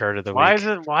sushi turd of the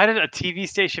week. Why did a TV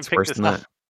station pick this up?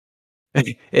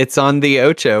 It's on the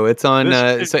Ocho. It's on.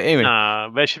 So anyway,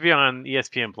 but it should be on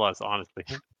ESPN Plus. Honestly.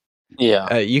 Yeah.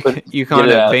 UConn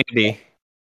at Vandy.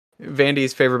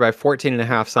 Vandy's favored by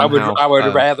 14.5 somehow. I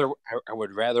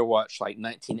would rather watch like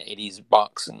 1980s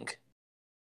boxing.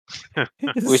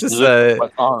 Which is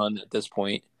what's on at this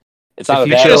point. It's not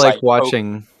you feel like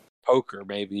watching poker,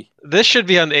 maybe. This should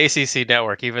be on the ACC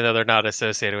network, even though they're not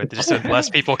associated with it, just so less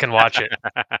people can watch it.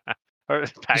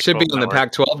 It should be on the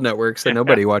Pac-12 network, so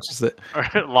nobody watches it. Or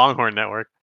Longhorn Network.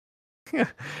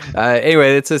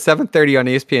 Anyway, it's a 7:30 on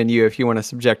ESPNU if you want to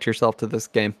subject yourself to this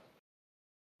game.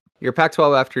 Your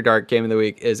Pac-12 After Dark game of the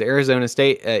week is Arizona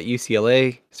State at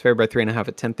UCLA. It's favored by 3.5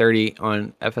 at 10:30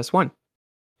 on FS1.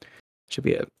 Should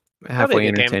be a halfway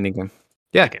entertaining game.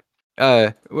 Yeah.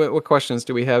 Okay. What questions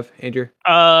do we have, Andrew?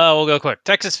 We'll go quick.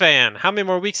 Texas fan, how many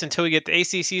more weeks until we get the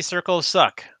ACC circle of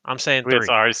suck? I'm saying 3. It's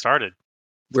already started.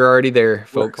 We're already there,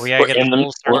 folks. We gotta get the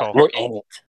full circle. We're in it.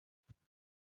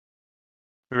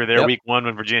 We were there week 1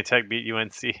 when Virginia Tech beat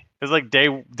UNC. It was like day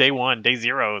 1, day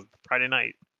 0, Friday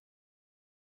night.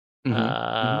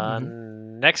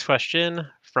 Next question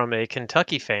from a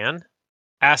Kentucky fan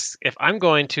asks if I'm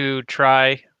going to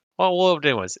try. Well, what we're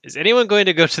doing was: is anyone going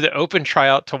to go to the open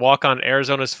tryout to walk on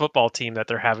Arizona's football team that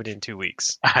they're having in 2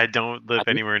 weeks? I don't live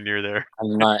anywhere near there.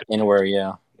 I'm not anywhere.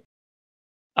 Yeah.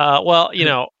 Well,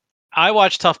 I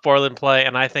watch Tough Borland play,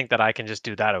 and I think that I can just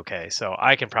do that okay. So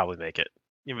I can probably make it.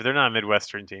 Yeah, but they're not a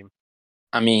Midwestern team.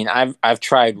 I mean, I've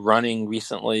tried running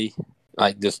recently.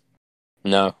 Like, just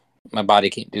no, my body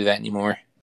can't do that anymore.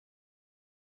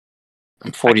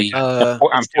 I'm 40.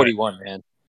 I'm 41, man.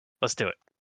 Let's do it.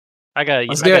 I got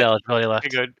Let's do it. eligibility left.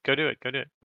 Okay, go do it. Go do it.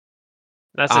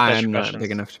 That's it. That's I'm your not questions.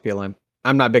 big enough to be a line.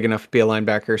 I'm not big enough to be a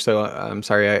linebacker, so I'm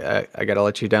sorry. I got to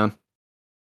let you down.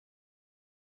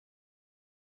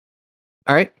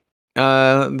 All right.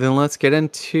 Then let's get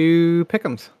into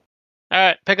pick'ems. All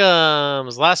right,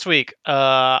 pick'ems. Last week,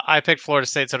 I picked Florida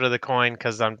State's under the coin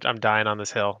because I'm dying on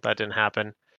this hill. That didn't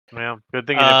happen. Well, good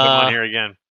thing you didn't put them on here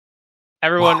again.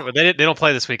 Everyone, they don't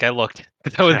play this week. I looked.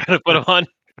 I was going to put them on.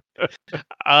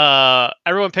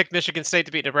 Everyone picked Michigan State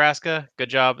to beat Nebraska. Good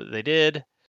job. They did.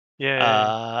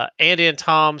 Yeah. Andy and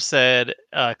Tom said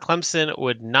Clemson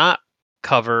would not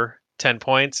cover 10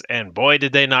 points, and boy,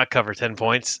 did they not cover 10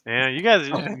 points. Yeah, you guys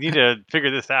need to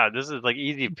figure this out. This is like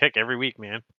easy pick every week,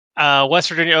 man. West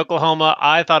Virginia, Oklahoma.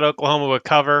 I thought Oklahoma would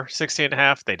cover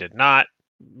 16.5. They did not.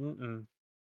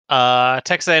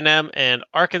 Texas A&M and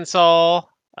Arkansas.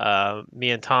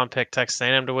 Me and Tom picked Texas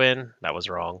A&M to win. That was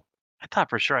wrong. I thought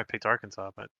for sure I picked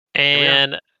Arkansas, but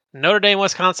And Notre Dame,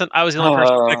 Wisconsin. I was the only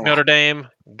person to pick Notre Dame.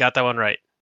 Got that one right.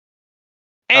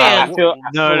 And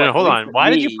no, like hold on. Why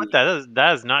did you me- put that?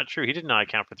 That is not true. He did not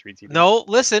account for 3 TVs. no,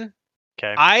 listen.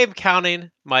 Okay. I am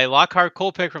counting my Lockhart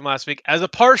Cole pick from last week as a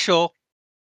partial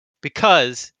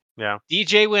because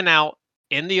DJ went out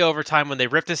in the overtime when they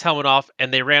ripped his helmet off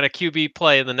and they ran a QB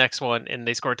play in the next one and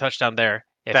they scored a touchdown there.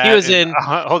 If he was in,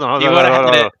 hold on. he would have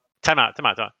had it. Time out.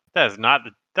 That is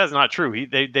not true.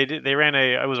 They ran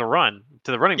it was a run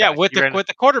to the running back. with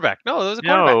the quarterback. No, it was a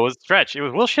quarterback. No, it was a stretch. It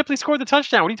was Will Shipley scored the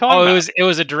touchdown. What are you talking about? It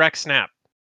was a direct snap.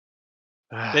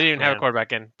 They didn't even have a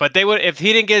quarterback in. But they would if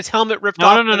he didn't get his helmet ripped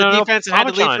off by the defense and had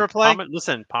to leave for a play.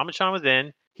 Listen, Palmachon was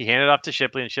in. He handed it off to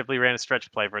Shipley, and Shipley ran a stretch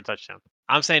play for a touchdown.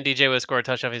 I'm saying DJ would score a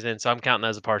touchdown if he's in, so I'm counting that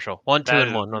as a partial. 1, 2,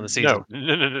 and 1 on the season.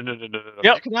 No.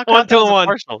 Yep. 1, 2, and 1.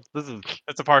 Partial.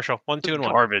 That's a partial. 1, 2, and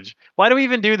 1. Garbage. Why do we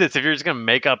even do this if you're just gonna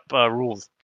make up rules?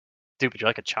 Stupid. You're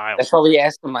like a child. That's what we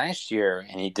asked him last year,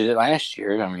 and he did it last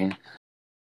year. I mean,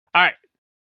 all right.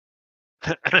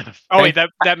 Oh wait,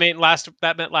 that meant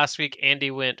last week.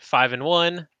 Andy went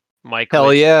 5-1. Mike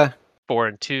went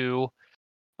 4-2.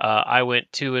 I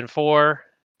went 2-4.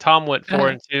 Tom went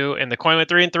 4-2, and the coin went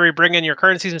 3-3. Bring in your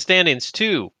current season standings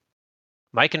to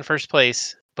Mike in first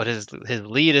place, but his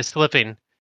lead is slipping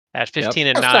at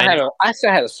 15-9. I still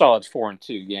had a solid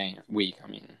 4-2 week. I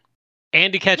mean,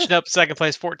 Andy catching up second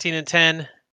place, 14-10.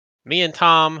 Me and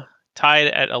Tom tied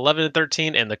at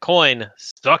 11-13, and the coin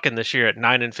sucking this year at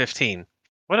 9-15.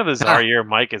 What a bizarre year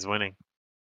Mike is winning.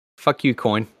 Fuck you,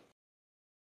 coin.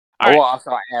 I will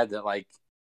also add that, like,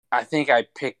 I think I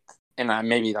picked, and I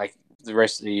maybe like the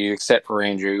rest of you, except for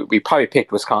Andrew, we probably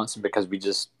picked Wisconsin because we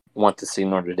just want to see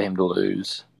Notre Dame to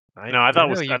lose. I know. I thought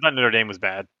Notre Dame was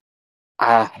bad.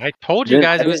 I told you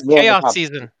guys it was chaos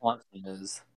season.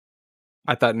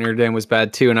 I thought Notre Dame was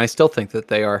bad too, and I still think that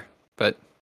they are. But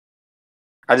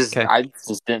I just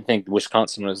didn't think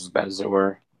Wisconsin was as bad as they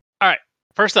were. All right.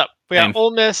 First up, we got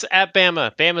Ole Miss at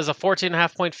Bama. Bama's a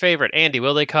 14.5 point favorite. Andy,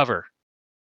 will they cover?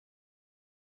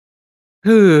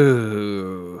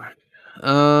 Ooh.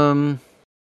 Damn.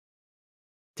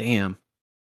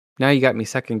 Now you got me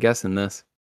second guessing this.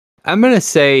 I'm gonna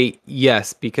say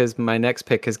yes because my next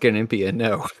pick is gonna be a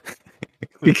no.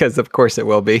 Because of course it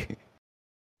will be.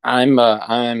 I'm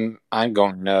going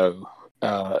no.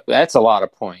 That's a lot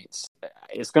of points.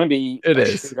 It's going to be a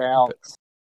shootout.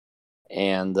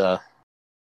 And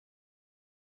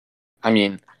I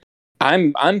mean,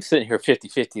 I'm sitting here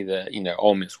 50-50 that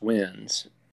Ole Miss wins.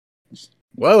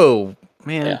 Whoa,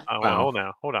 man! Yeah. Oh,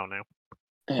 wow. Hold on now.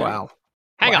 Yeah. Wow.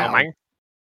 Hang on, man.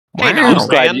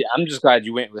 I'm just glad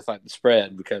you went with like the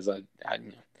spread because a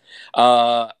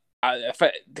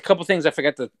couple things I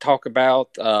forgot to talk about.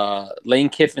 Lane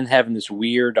Kiffin having this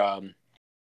weird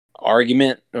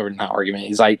argument, or not argument.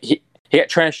 He's like he got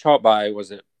trash talked by,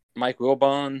 was it Mike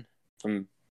Wilbon from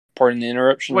Pardon the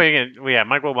Interruption? Mike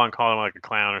Wilbon called him like a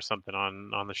clown or something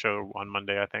on the show on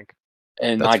Monday, I think.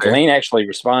 And like Lane actually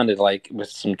responded like with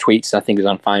some tweets. I think it was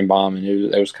on Feinbaum, and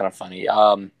it was kind of funny.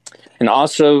 And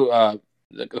also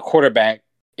the quarterback,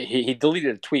 he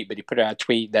deleted a tweet, but he put out a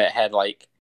tweet that had like,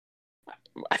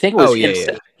 I think it was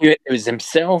himself. It was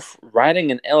himself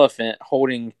riding an elephant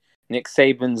holding Nick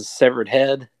Saban's severed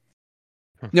head.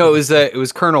 No, it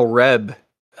was Colonel Reb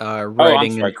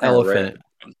riding an elephant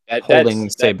holding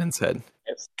Saban's head.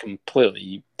 It's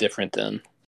completely different then.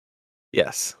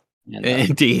 Yes. And,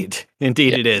 Indeed yeah,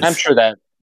 it is. I'm sure that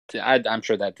I'm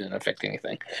sure that didn't affect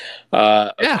anything.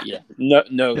 Okay, Yeah. No,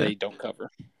 Yeah. they don't cover.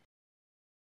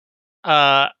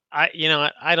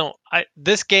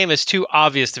 This game is too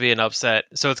obvious to be an upset,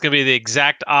 so it's going to be the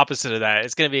exact opposite of that.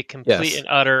 It's going to be a complete Yes. and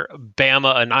utter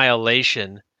Bama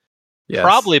annihilation, Yes.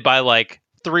 probably by like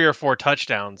 3 or 4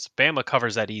 touchdowns. Bama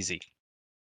covers that easy.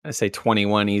 I say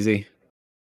 21 easy.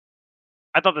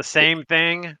 I thought the same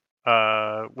thing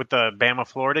with the Bama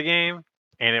Florida game,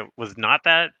 and it was not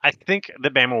that. I think the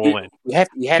Bama will win. You have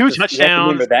Two to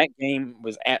touchdowns. remember that game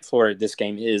was at Florida. This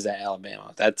game is at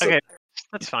Alabama. That's Okay,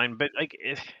 that's fine, but like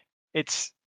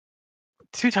it's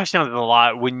 2 touchdowns is a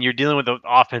lot when you're dealing with the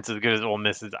offense as good as Ole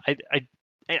Miss is.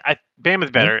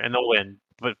 Bama's better and they'll win,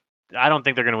 but I don't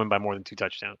think they're going to win by more than 2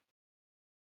 touchdowns.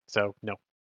 So no.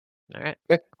 All right,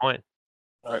 Okay. point.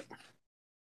 all right.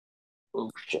 Oh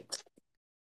shit!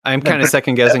 I'm kind of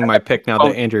second guessing my pick now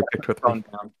that Andrew picked with me.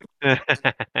 At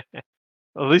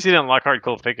least you didn't Lockhart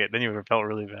Cole Pickett. Then you would have felt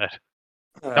really bad.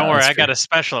 Don't worry, that's I got true. a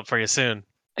special up for you soon.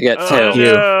 I got Oh, tails. you.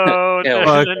 no, Tails.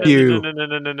 Fuck you.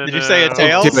 no, Did you say a no.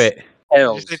 tail? Don't do it.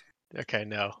 Tails. Okay,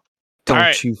 no. Don't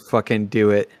right. you fucking do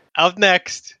it. Up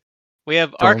next, we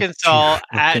have Don't Arkansas you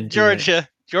fucking at do Georgia.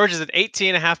 Georgia's an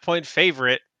 18.5-point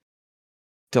favorite.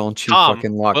 Don't you Tom,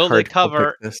 fucking lock will they hard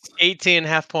cover this.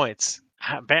 18.5 points?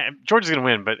 Georgia's going to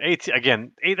win, but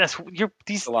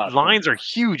these a lot of lines are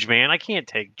huge, man. I can't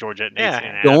take Georgia at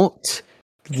 18.5. Don't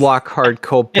lock hard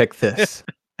cold pick this.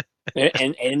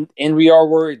 and we are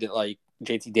worried that like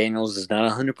JT Daniels is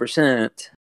not 100%.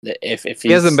 That if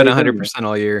He hasn't been 100%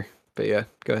 all year, but yeah,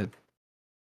 go ahead.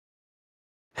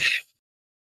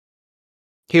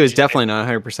 He was definitely not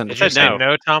 100% Did the you first say time.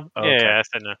 no, Tom? Oh, okay. Yeah, I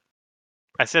said no.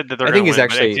 I said that they're I going think to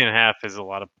he's win, but actually- 18.5 is a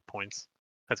lot of points.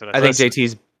 That's what I think Listen.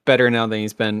 JT's better now than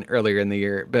he's been earlier in the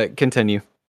year, but continue.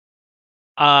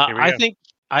 Here we go.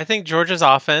 I think Georgia's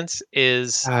offense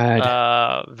is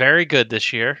very good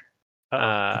this year.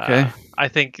 Okay. I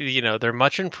think they're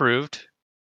much improved.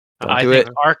 Don't do it.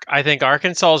 I think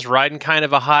Arkansas is riding kind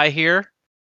of a high here.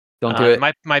 Don't do it.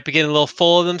 Might be getting a little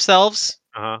full of themselves.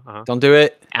 Don't do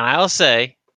it. And I'll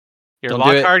say your Don't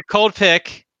do it. Lockhart cold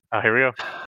pick Here we go.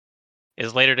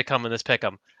 is later to come in this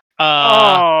pick'em.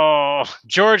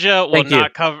 Georgia will Thank you.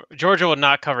 not cover. Georgia will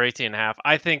not cover 18.5.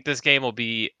 I think this game will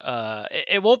be.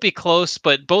 It won't be close,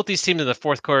 but both these teams in the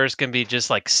fourth quarter is going to be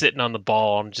just like sitting on the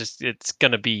ball, and it's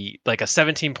going to be like a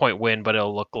 17-point win, but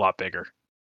it'll look a lot bigger.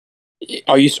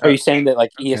 Are you saying that like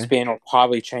Okay. ESPN will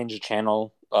probably change the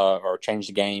channel or change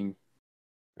the game?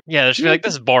 Yeah, they're just gonna be like,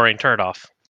 this is boring. Turn it off.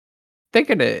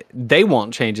 They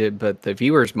won't change it, but the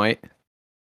viewers might.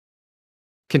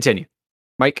 Continue,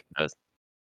 Mike.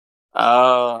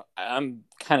 I'm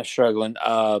kind of struggling.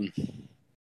 I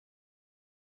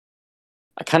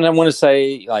kind of want to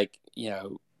say like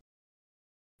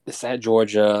it's at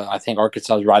Georgia. I think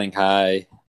Arkansas is riding high.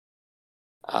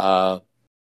 I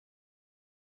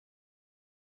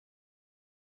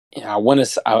want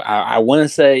to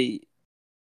say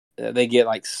they get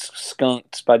like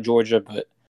skunked by Georgia, but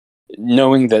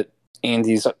knowing that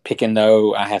Andy's picking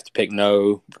no, I have to pick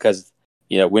no because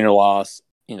win or loss.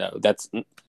 That's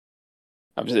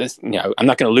I'm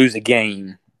not going to lose a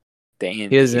game to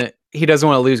Andy. He doesn't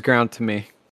want to lose ground to me.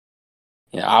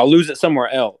 I'll lose it somewhere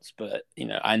else, but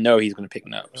I know he's going to pick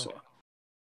no. So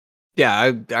Yeah,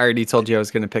 I already told you I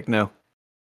was going to pick no.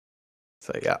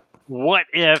 So yeah. What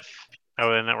if?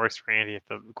 Oh, then that works for Andy if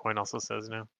the coin also says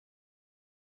no.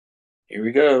 Here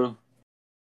we go.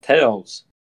 Tails.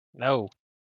 No.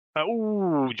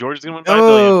 Georgia's going to win 5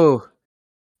 billion. Oh,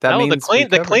 that means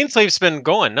the clean sweep's been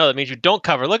going. No, that means you don't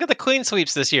cover. Look at the clean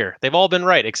sweeps this year. They've all been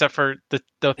right except for the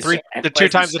 2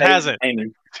 times it hasn't.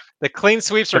 The clean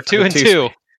sweeps are 2 and 2.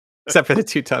 Except for the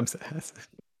 2 times it has.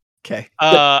 Okay.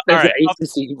 All right.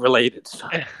 ACC related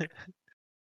stuff.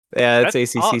 Yeah, that's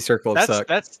ACC circle of suck.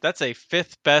 That's a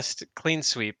 5th best clean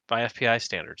sweep by FPI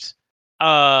standards.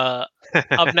 Up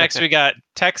next we got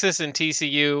Texas and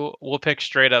TCU. We'll pick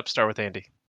straight up. Start with Andy.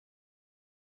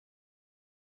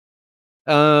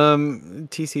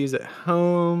 TCU's at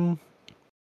home.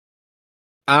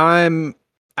 I'm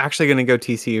actually going to go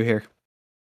TCU here.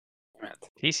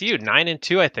 TCU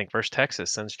 9-2, I think, versus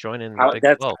Texas since joining the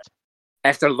Big 12.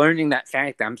 After learning that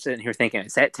fact, I'm sitting here thinking,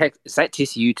 is that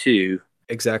TCU too?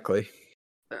 Exactly.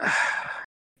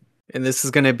 And this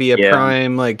is going to be a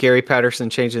prime, like Gary Patterson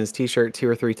changing his T-shirt 2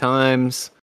 or 3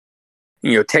 times.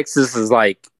 Texas is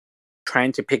like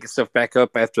trying to pick itself back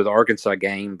up after the Arkansas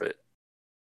game, but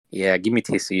yeah, give me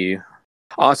TCU.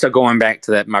 Also, going back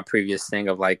to my previous thing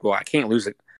of like, well, I can't lose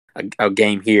a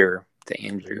game here to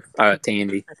Andy.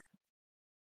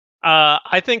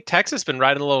 I think Texas has been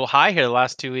riding a little high here the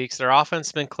last 2 weeks. Their offense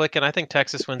has been clicking. I think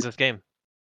Texas wins this game.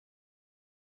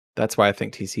 that's why I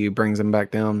think TCU brings them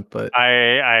back down. But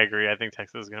I agree. I think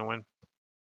Texas is going to win.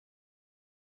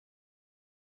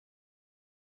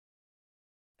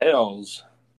 Hells.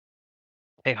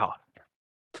 Hey, Haw.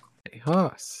 hey,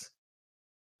 Haas.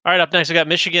 All right, up next we got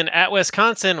Michigan at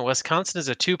Wisconsin. Wisconsin is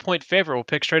a 2-point favorite. We'll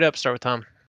pick straight up. Start with Tom.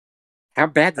 How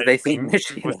bad do they think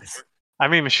Michigan is? I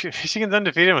mean, Michigan's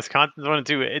undefeated. Wisconsin's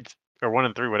 1-2. Or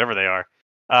 1-3, whatever they are.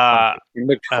 It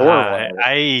looked horrible.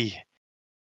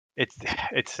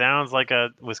 It sounds like a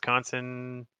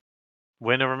Wisconsin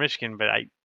win over Michigan, but I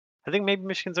think maybe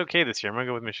Michigan's okay this year. I'm gonna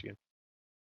go with Michigan.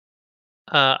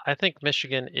 I think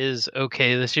Michigan is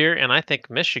okay this year, and I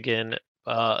think Michigan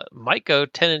might go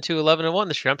 10-2, 11-1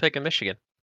 this year. I'm picking Michigan.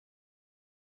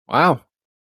 Wow.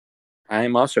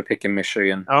 I'm also picking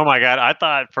Michigan. Oh my god! I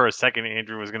thought for a second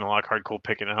Andrew was gonna lock hard cold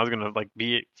Pickett, and I was gonna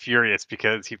be furious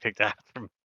because he picked that from.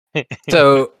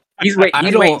 So He's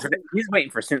waiting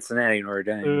for Cincinnati and Notre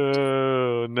Dame.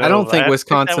 No, I don't think I have to pick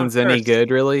that one Wisconsin's any first.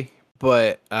 good, really.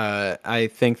 But I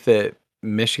think that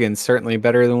Michigan's certainly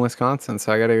better than Wisconsin,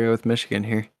 so I got to go with Michigan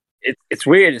here. It's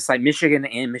weird. It's like Michigan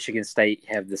and Michigan State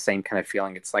have the same kind of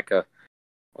feeling. It's like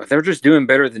they're just doing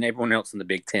better than everyone else in the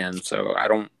Big Ten. So I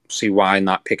don't see why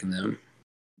not picking them.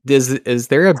 Is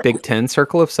there a Big Ten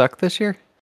circle of suck this year?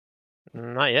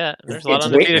 Not yet. There's a It's lot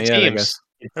of undefeated Not yet, I teams. guess.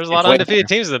 There's a lot of undefeated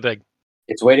teams in the Big.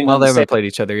 It's waiting Well, on they the haven't set. played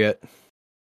each other yet.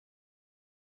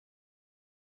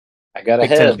 I got a Big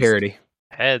Ten head. parity.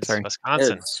 Heads, Sorry.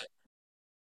 Wisconsin. Heads.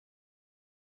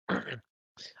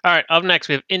 All right, up next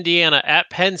we have Indiana at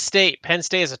Penn State. Penn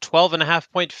State is a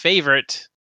 12.5-point favorite.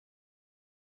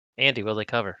 Andy, will they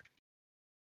cover?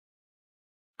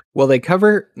 Will they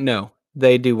cover? No,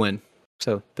 they do win.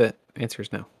 So the answer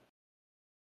is no.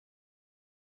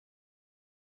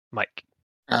 Mike.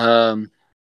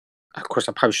 Of course,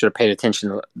 I probably should have paid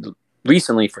attention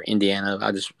recently for Indiana.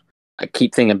 I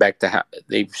keep thinking back to how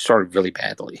they've started really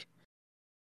badly.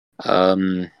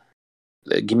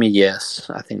 Give me a yes.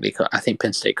 I think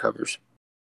Penn State covers.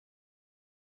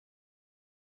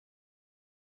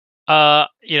 I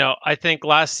think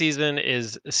last season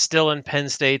is still in Penn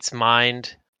State's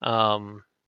mind.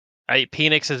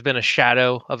 Penix has been a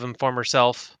shadow of his former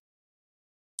self.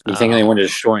 You think they want to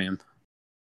destroy him?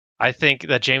 I think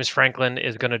that James Franklin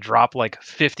is going to drop like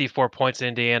 54 points in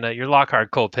Indiana. Your Lockhart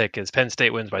cold pick is Penn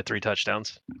State wins by 3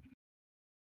 touchdowns.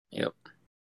 Yep.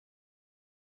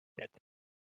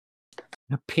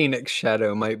 Penix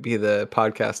Shadow might be the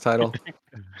podcast title.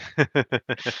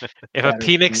 If a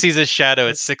Penix sees a shadow,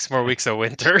 it's 6 more weeks of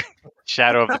winter.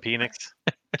 Shadow of the Penix.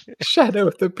 Shadow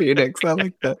of the Penix. I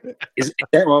like that. Is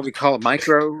that what we call it,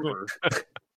 micro? Or?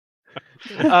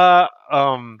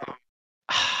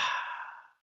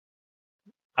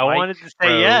 I wanted to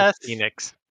say yes.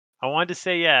 Phoenix. I wanted to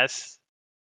say yes,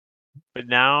 but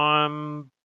now I'm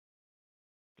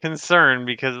concerned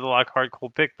because of the Lockhart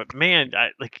cold pick. But man,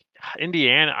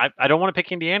 Indiana. I don't want to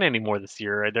pick Indiana anymore this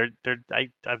year.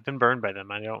 I've been burned by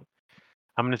them. I'm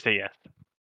going to say yes.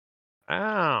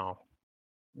 Wow.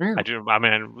 I do. I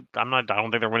mean, I'm not. I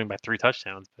don't think they're winning by 3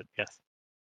 touchdowns, but yes.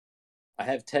 I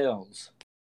have tails.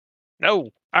 No.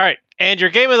 All right. And your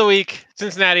game of the week,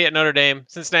 Cincinnati at Notre Dame.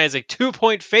 Cincinnati is a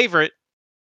 2-point favorite.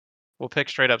 We'll pick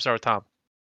straight up. Start with Tom.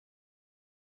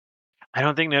 I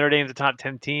don't think Notre Dame's a top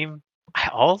 10 team. I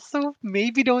also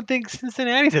maybe don't think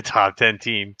Cincinnati's a top 10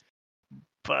 team.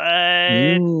 But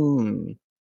I'll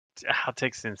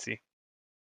take Cincy.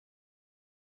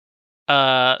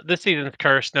 This season's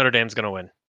cursed. Notre Dame's going to win.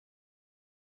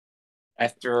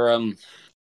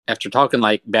 After talking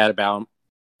like bad about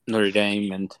Notre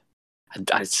Dame, and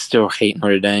I still hate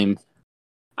Notre Dame,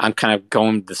 I'm kind of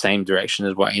going the same direction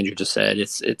as what Andrew just said.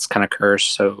 It's kind of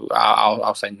cursed, so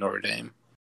I'll say Notre Dame.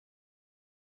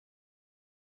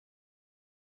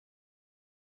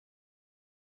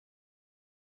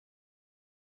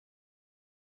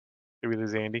 Did we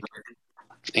lose Andy?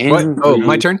 What? Oh,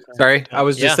 my turn? Sorry. I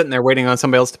was just Yeah. sitting there waiting on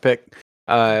somebody else to pick.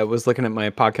 I was looking at my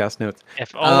podcast notes.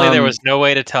 If only there was no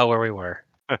way to tell where we were.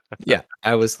 Yeah,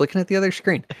 I was looking at the other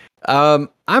screen. I'm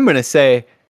going to say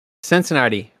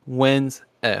Cincinnati wins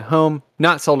at home.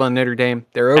 Not sold on Notre Dame.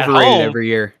 They're At overrated home? every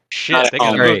year. Shit, they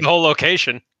got to home. move the whole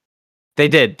location. They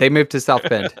did. They moved to South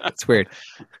Bend. It's weird.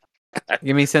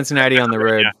 Give me Cincinnati on the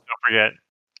road. Yeah, don't forget.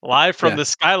 Live from Yeah. the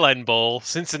Skyline Bowl,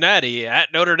 Cincinnati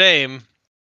at Notre Dame.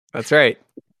 That's right.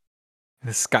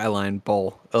 The Skyline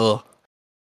Bowl. Ugh.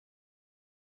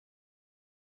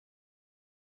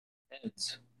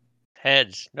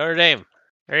 Heads. Notre Dame.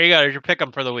 There you go. There's your pick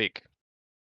 'em for the week.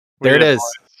 There it Yeah.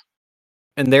 is.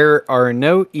 And there are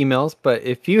no emails, but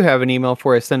if you have an email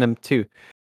for us, send them to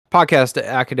podcast at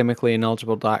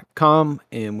academicallyineligible.com,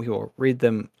 and we will read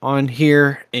them on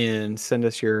here and send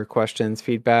us your questions,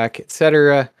 feedback,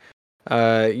 etc.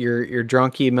 Your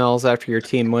drunk emails after your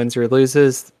team wins or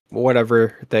loses,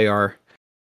 whatever they are,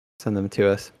 send them to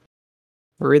us.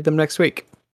 We'll read them next week.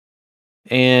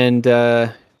 And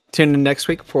tune in next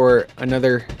week for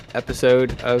another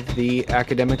episode of the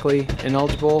Academically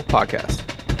Ineligible podcast.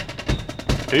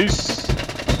 Peace.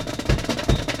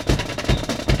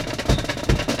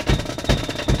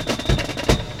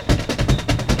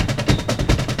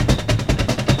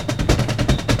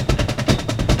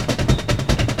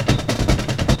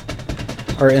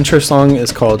 Our intro song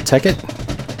is called Tech It.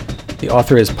 The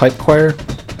author is Pipe Choir.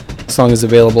 The song is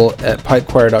available at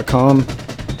pipechoir.com,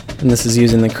 and this is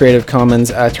using the Creative Commons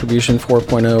Attribution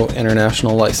 4.0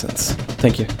 International License.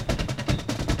 Thank you.